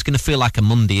Valley, although it's going to feel like a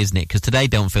Monday, isn't it? Because today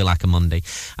don't feel like a Monday.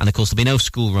 And of course, there'll be no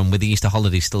school run with the Easter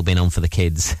holidays still being on for the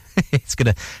kids. It's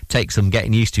going to take some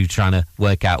getting used to trying to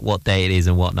work out what day it is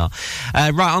and whatnot.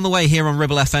 Right, on the way here on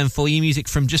Ribble FM for you, music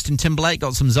from Justin Timberlake,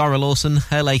 got some Zara Lawson,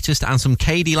 her latest, and some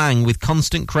Katie Lang with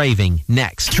Constant Craving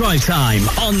next. Drive Time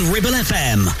on Ribble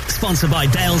FM, sponsored by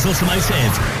Dales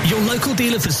Automotive, your local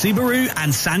dealer for Subaru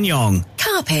and SsangYong.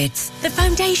 Carpets, the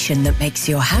foundation that makes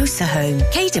your house a home.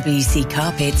 KWC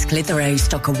Carpets Clitheroe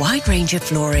stock a wide range of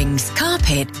floorings,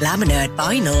 carpet, laminate,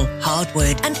 vinyl,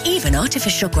 hardwood, and even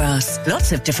artificial grass.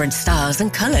 Lots of different styles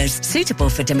and colours, suitable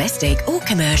for domestic or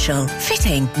commercial.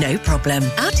 Fitting, no problem.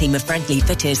 Our team of friendly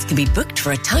fitters can be booked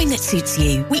for a time that suits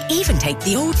you. We even take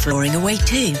the old flooring away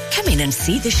too. Come in and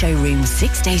see the showroom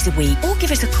 6 days a week or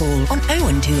give us a call on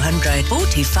 01200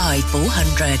 425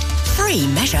 400. Free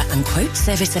measure and quote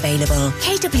service available.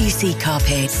 KWC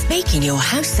Carpets, making your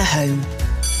house a home.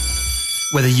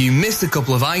 Whether you missed a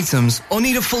couple of items or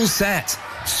need a full set,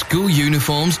 school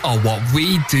uniforms are what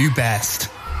we do best.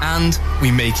 And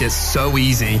we make it so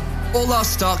easy. All our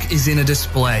stock is in a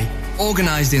display,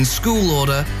 organised in school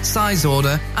order, size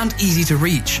order, and easy to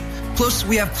reach. Plus,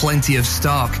 we have plenty of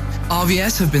stock.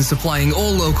 RVS have been supplying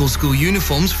all local school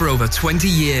uniforms for over 20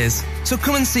 years. So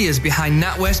come and see us behind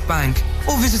NatWest Bank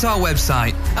or visit our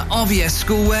website at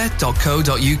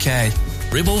rvsschoolwear.co.uk.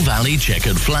 Ribble Valley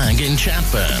Checkered Flag in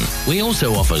Chatburn. We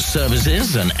also offer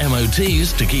services and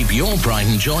MOTs to keep your pride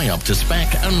and joy up to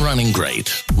spec and running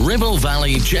great. Ribble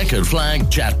Valley Checkered Flag,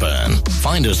 Chatburn.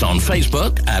 Find us on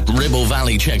Facebook at Ribble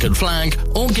Valley Checkered Flag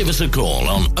or give us a call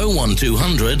on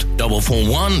 01200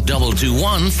 441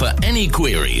 221 for any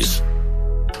queries.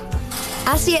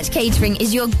 RCH Catering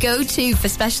is your go-to for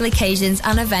special occasions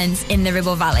and events in the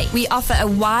Ribble Valley. We offer a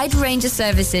wide range of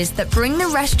services that bring the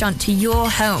restaurant to your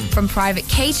home, from private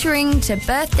catering to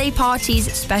birthday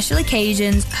parties, special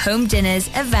occasions, home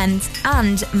dinners, events,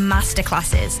 and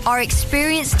masterclasses. Our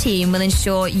experienced team will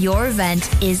ensure your event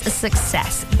is a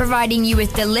success, providing you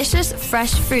with delicious,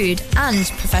 fresh food and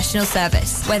professional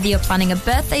service. Whether you're planning a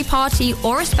birthday party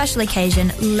or a special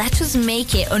occasion, let us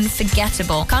make it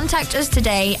unforgettable. Contact us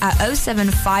today at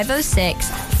 07506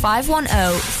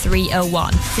 510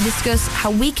 301 to discuss how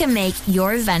we can make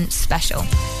your event special.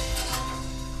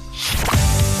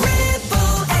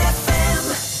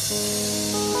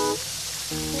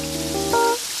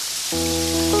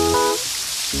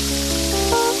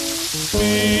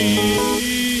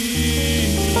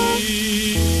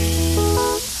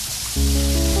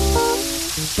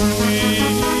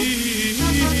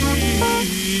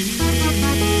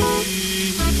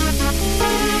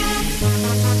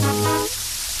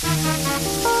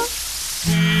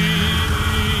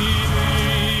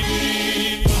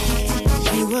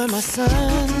 You were my sun,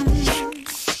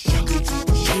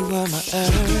 you were my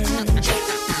earth.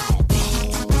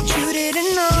 You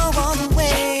didn't know all the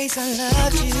ways I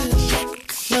loved you,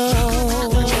 no.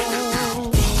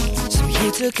 So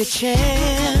you took a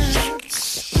chance,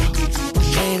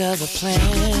 made other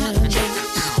plans.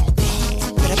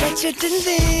 But I bet you didn't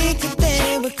think that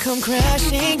they would come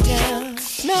crashing down,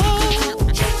 no.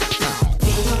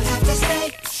 You don't have to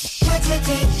say what you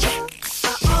did, I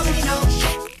already know.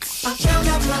 I found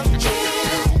out from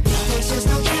here, there's just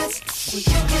no chance when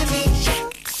you and me,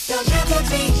 there'll never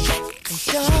be. And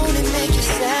don't it make you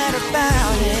sad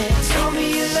about it? Told me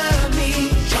you love me,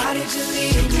 why did you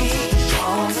leave me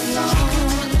all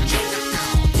alone?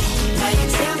 Now you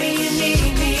tell me you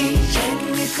need me,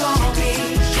 when you call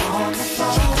me on the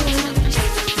phone.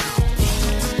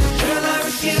 Girl, I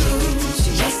refuse,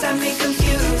 you must have me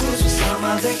confused with some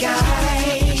other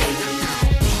guy.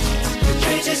 The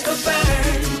bridges go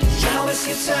burn, now it's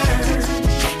your turn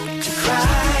to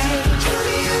cry. Show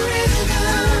me a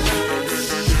rhythm.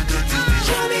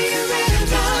 Show me a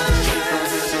rhythm.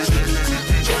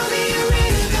 Show me a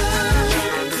rhythm.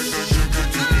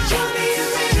 Show me a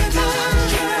rhythm.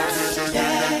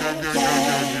 Yeah,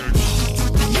 yeah.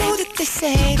 I know that they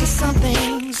say that some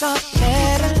things are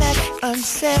better left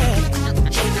unsaid,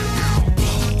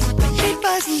 but it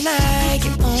wasn't like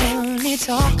you only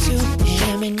talk to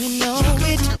him and you know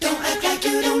it. Don't act like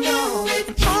you don't know it.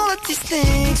 And all of these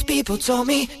things people told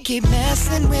me keep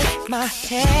messing with my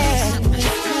head.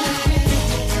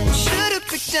 Should've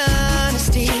picked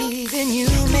honesty, then you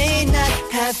may not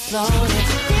have thought it.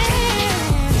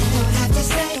 Yeah. Don't have to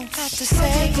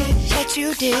say what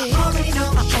you did. I already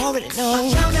know. I found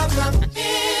out from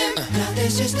him. Now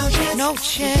there's just no chance. No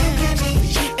chance.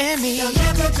 You and me, there'll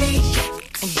never be.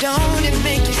 And don't it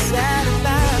make you sad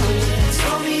about it?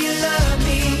 Told me you love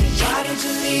me, why did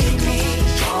you leave me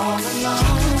all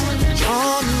alone?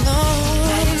 All alone.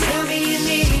 Now you tell me you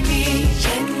need me,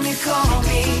 when you call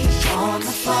me on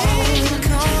the phone.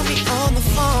 Call me on the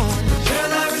phone.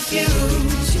 Girl, I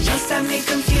refuse, you must have me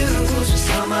confused with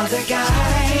some other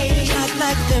guy. Not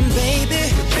like them,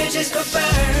 baby. The bridges go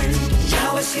burn,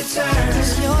 now it's your turn.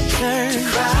 It's your turn to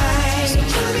cry. So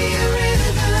tell me a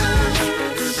rhythm.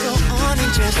 Go on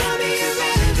and just tell me a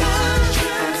rhythm.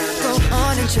 Go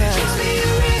on and just tell me a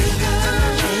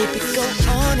rhythm. Baby, go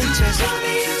on and just tell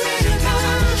me a rhythm.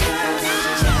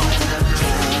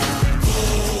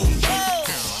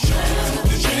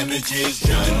 The damage is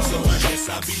done, so I guess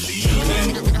I'll be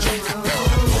leaving.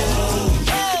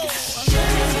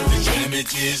 The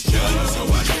damage is done, so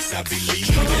I guess I'll be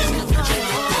leaving.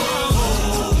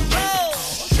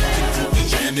 The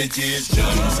damage is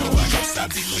done, so I guess I'll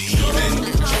be leaving.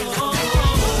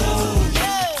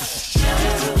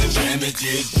 The damage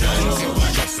is done, so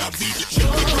I guess I'll be leaving.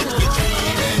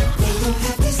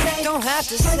 Don't have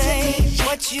to say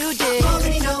what you did. I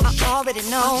already know. I found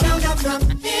out from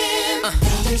him.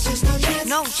 There's just no chance.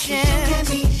 No chance.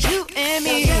 You and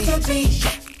me. There'll never be.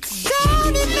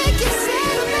 Don't it make you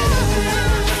sad about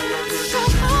it? Go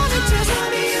on and just tell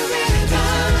me a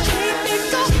rhythm.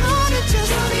 Baby, go on and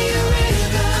just tell me a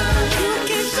rhythm. You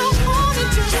can go on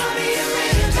and just tell me a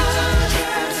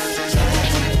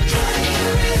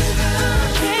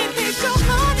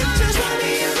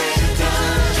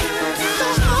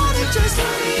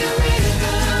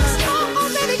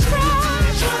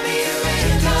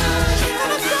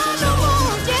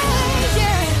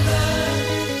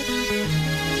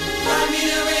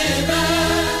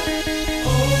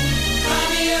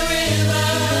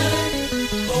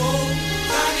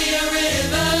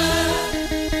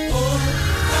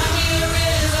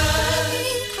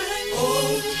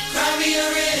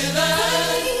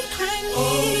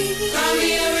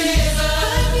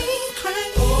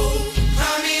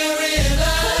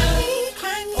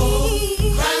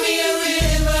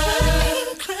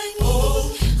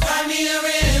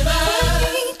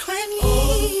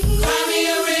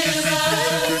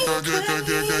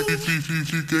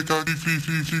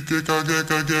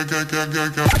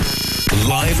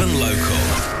Live and local,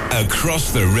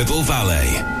 across the Ribble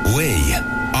Valley, we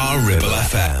are Ribble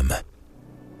FM.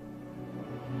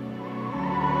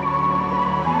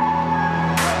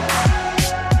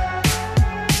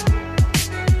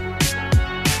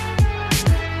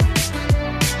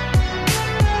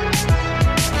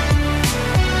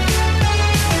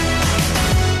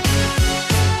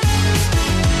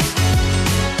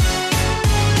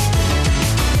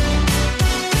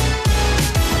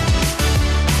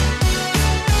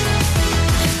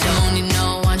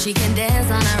 She can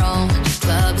dance on her own.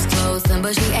 Club is closing,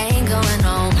 but she ain't going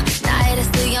home. Night is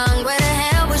still young, where the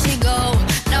hell would she go?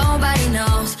 Nobody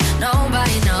knows,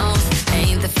 nobody knows.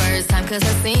 Ain't the first time, cause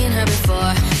I've seen her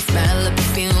before. Smell of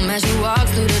perfume as she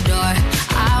walks through the door.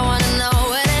 I wanna know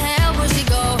where the hell would she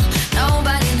go?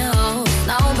 Nobody knows,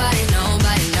 nobody,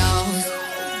 nobody knows.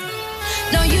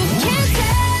 No, you can't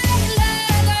take her,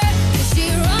 cause she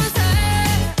runs her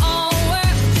own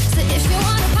world. So if you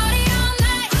wanna party all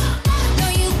night, no,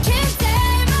 you can't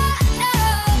take her, no.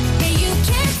 And you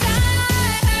can't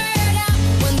tie her down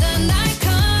when the night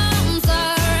comes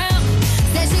around.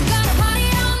 Said she's gonna party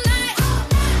all night,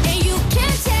 and you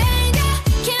can't change her,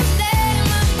 can't blame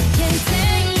her, can't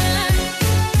tame her.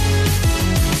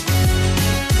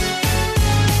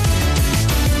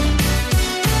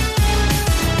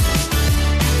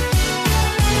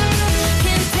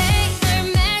 Can't take her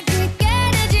magic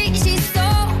energy, she's so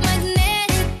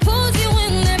magnetic, pulls you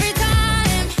in every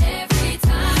time, every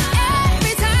time,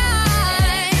 every time.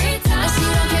 And she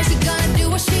don't care, she gonna do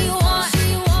what she wants,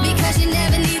 because she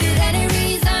never needed any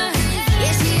reason.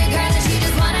 Yeah, she a girl and she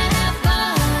just wanna have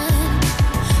fun.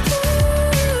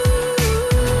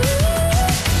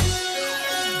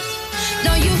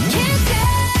 No, you can't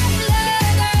take her,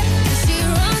 cause she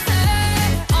runs her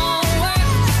own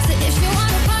world. So if you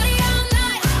wanna party all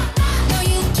night, no,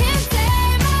 you can't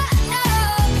tame her, no.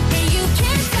 And you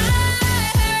can't tie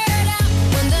her down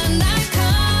when the night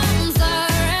comes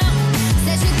around.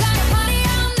 Said she's gonna party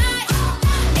all night,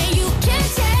 and you can't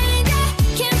change her,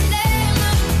 can't blame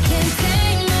her, can't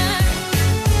tame her.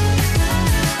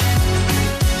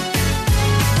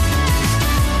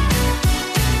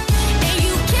 And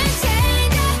you can't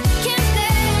change her, can't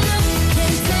blame her,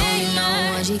 can't tame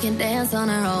her. She can dance on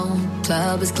her own.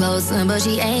 Club is closing, but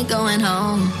she ain't going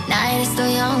home. Night is still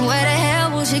young, where the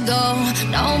hell will she go?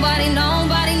 Nobody,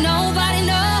 nobody, nobody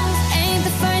knows. Ain't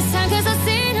the first time, cause I've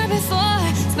seen her before.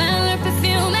 Smell her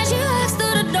perfume as she walks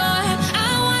through the door.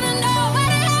 I wanna know where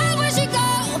the hell will she go?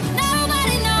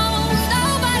 Nobody knows,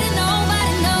 nobody,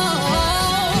 nobody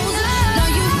knows. No,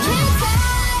 you can't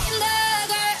take the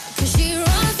girl, cause she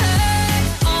runs her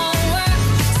own world.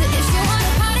 So if you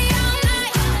wanna party all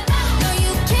night, no,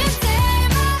 you can't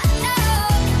tame her, no.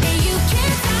 And you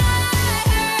can't tie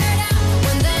her down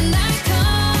when the night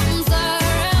comes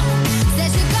around. Said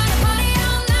she's gonna party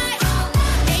all night,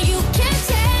 and you can't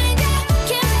change her,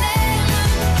 can't blame her,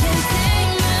 can't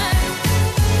tame her.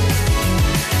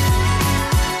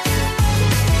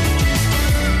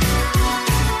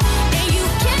 And you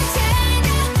can't change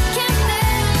her, can't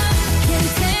blame her,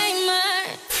 can't tame her.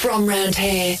 From round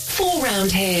here, for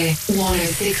round here,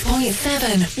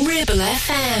 106.7 Ribble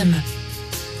FM.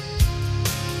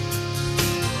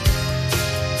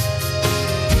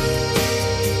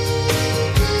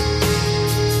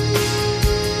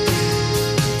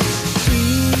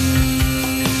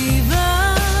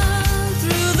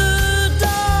 Through the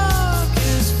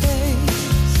darkest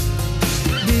phase,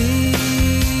 be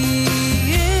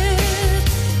it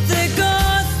thick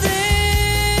or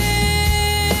thin,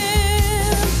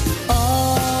 always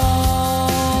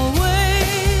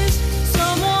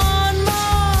someone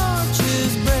marching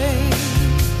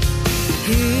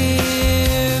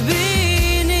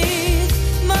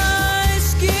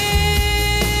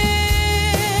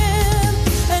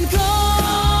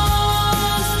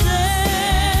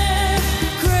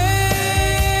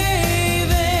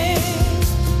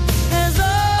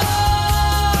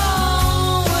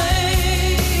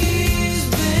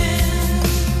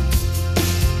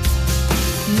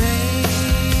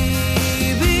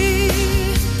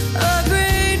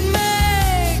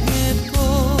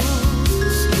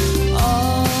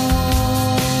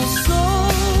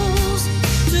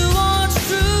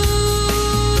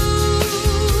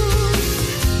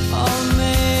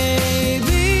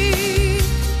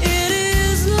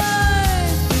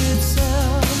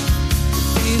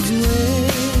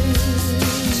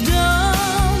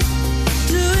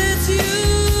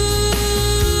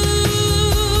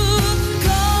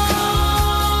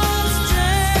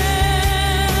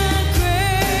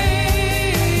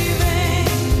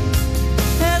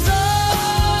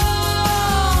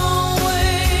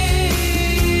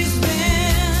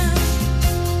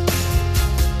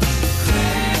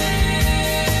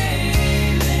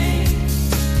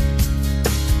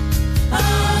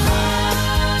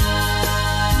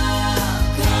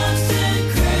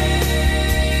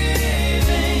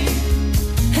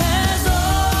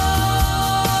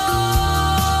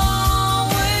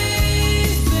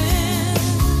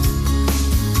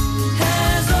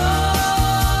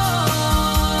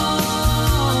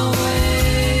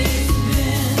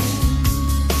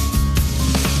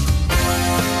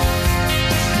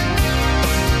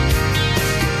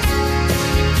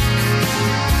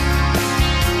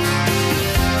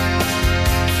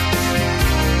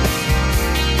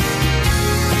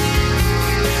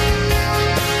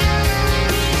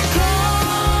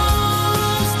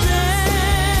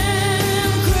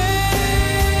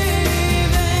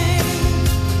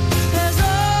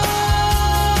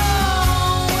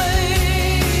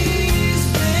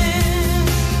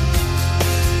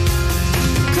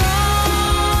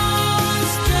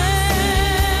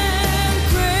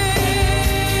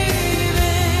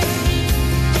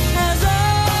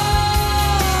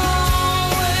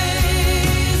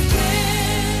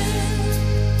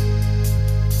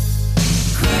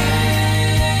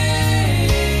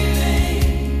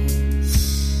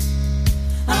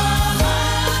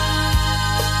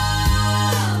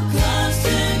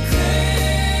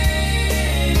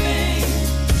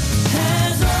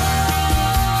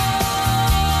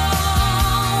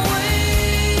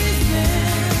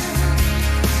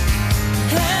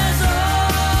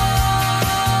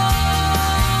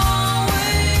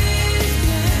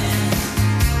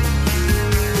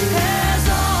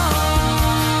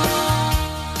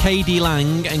KD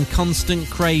Lang and Constant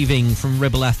Craving from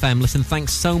Ribble FM. Listen,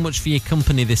 thanks so much for your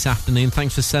company this afternoon.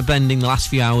 Thanks for spending the last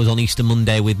few hours on Easter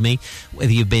Monday with me.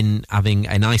 Whether you've been having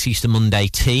a nice Easter Monday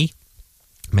tea,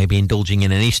 maybe indulging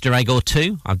in an Easter egg or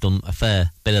two. I've done a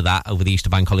fair bit of that over the Easter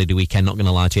bank holiday weekend, not going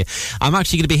to lie to you. I'm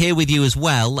actually going to be here with you as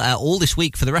well all this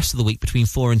week for the rest of the week between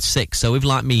 4 and 6. So if,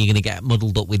 like me, you're going to get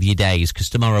muddled up with your days, because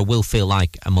tomorrow will feel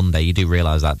like a Monday. You do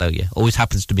realise that, don't you? Always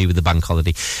happens to me with the bank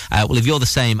holiday. Well, if you're the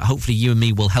same, hopefully you and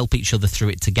me will help each other through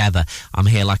it together. I'm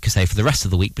here, like I say, for the rest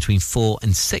of the week between 4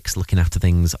 and 6, looking after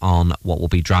things on what will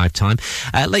be drive time.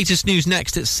 Latest news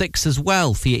next at 6 as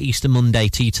well for your Easter Monday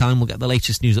tea time. We'll get the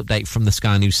latest news update from the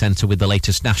Sky News Centre with the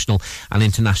latest national and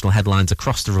international headlines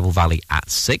across the Ribble Valley at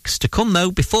 6. To come, though,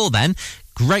 before then,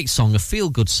 great song, a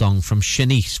feel-good song from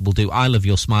Shanice. We'll do I Love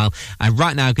Your Smile. And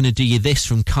right now, I'm going to do you this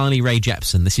from Kylie Rae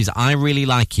Jepsen. This is I Really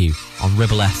Like You on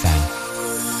Ribble FM.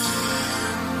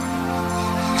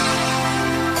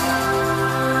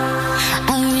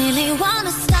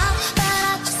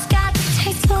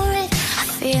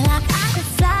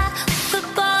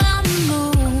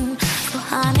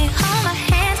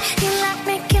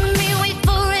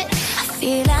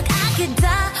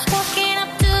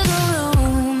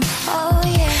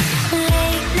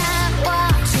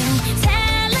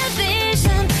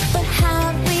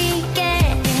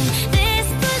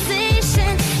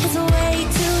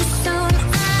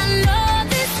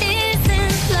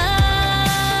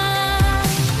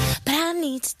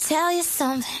 Tell you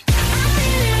something.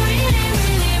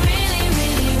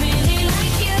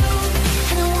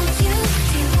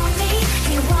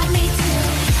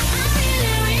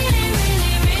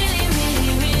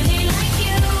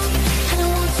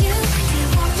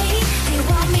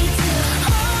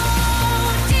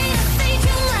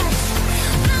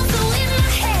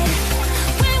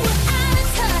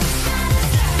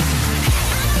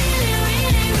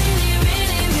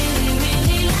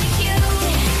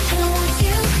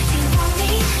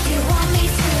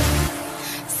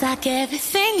 Like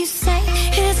everything you say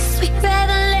is a sweet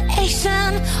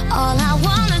revelation. All I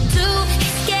wanna do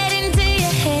is get into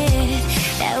your head,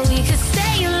 that we could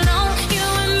stay alone, you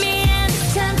and me and the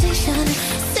temptation,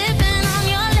 sipping on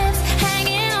your lips,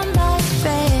 hanging on by a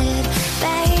thread,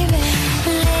 baby.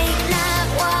 Late night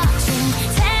watching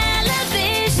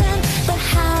television, but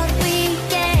how we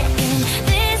get in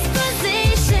this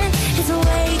position is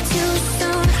way too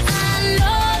soon. I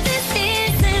know this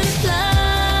isn't love,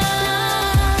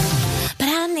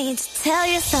 to tell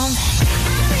you something.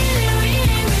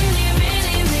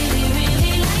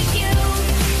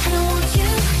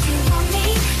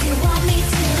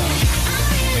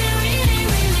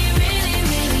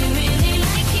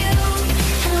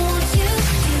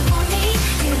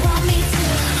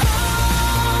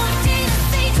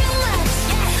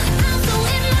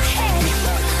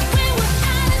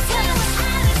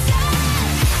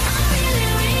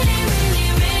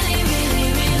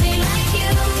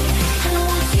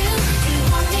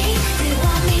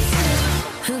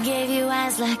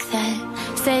 Like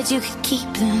that, said you could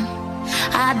keep them.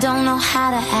 I don't know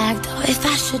how to act or if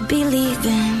I should be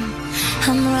leaving.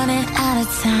 I'm running out of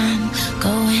time,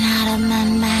 going out of my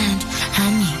mind. I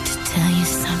need to tell you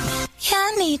something. Yeah,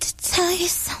 I need to tell you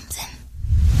something.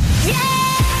 Yeah!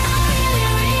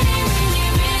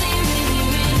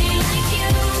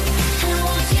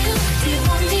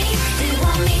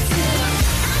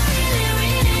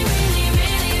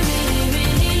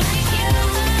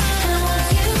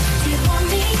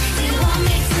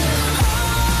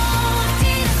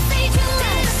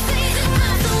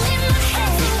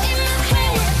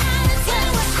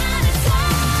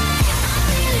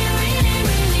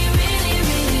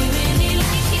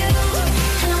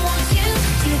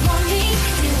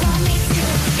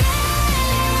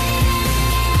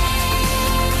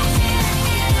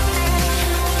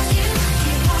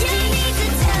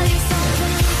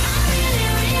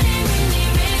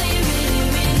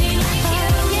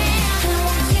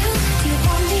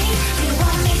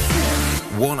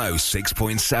 Oh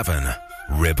 6.7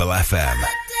 Ribble FM.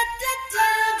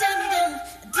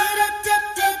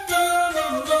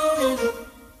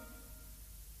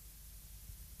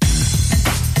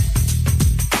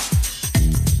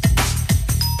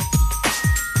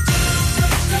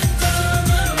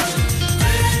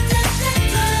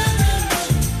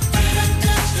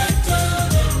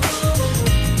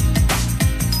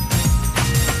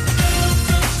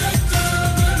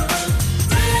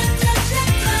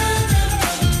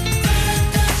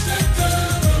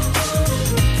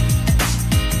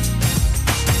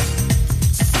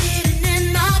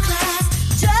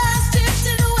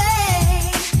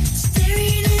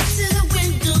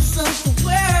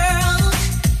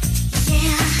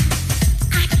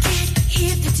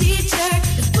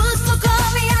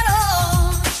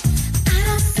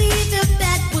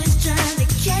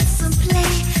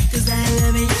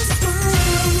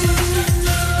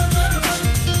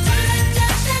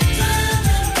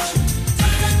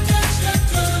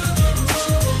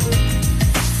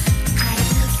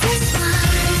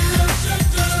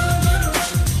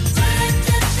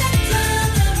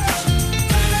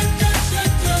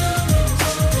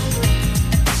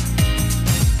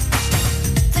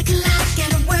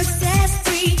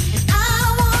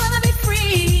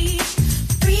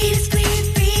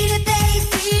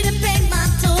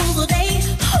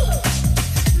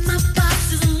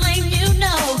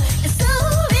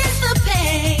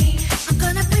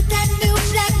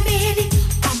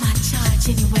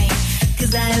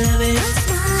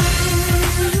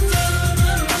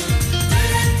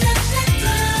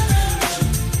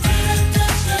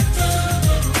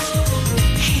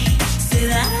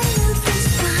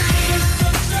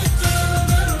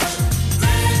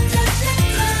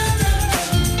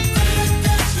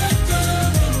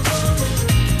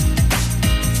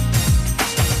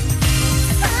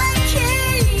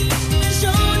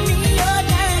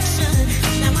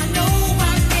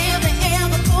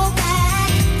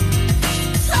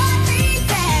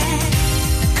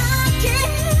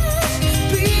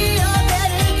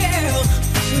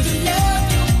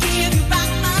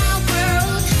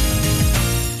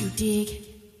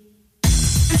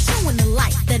 showing the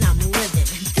life that I'm living.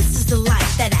 This is the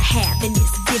life that I have and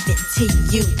it's given to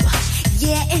you.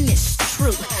 Yeah, and it's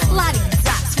true.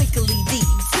 La-di-da, twinkly-dee.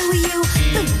 Do you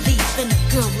believe in a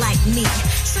girl like me?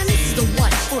 Son, this is the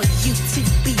one for you to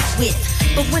be with.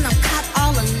 But when I'm caught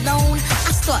all alone,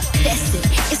 I start fessing.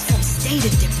 It's from state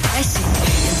of depression.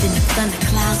 And then the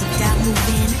thunderclouds of doubt move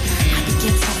in. I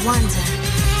begin to wonder,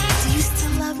 do you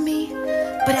still love me?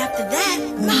 But after that,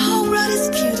 my whole world is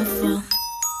beautiful.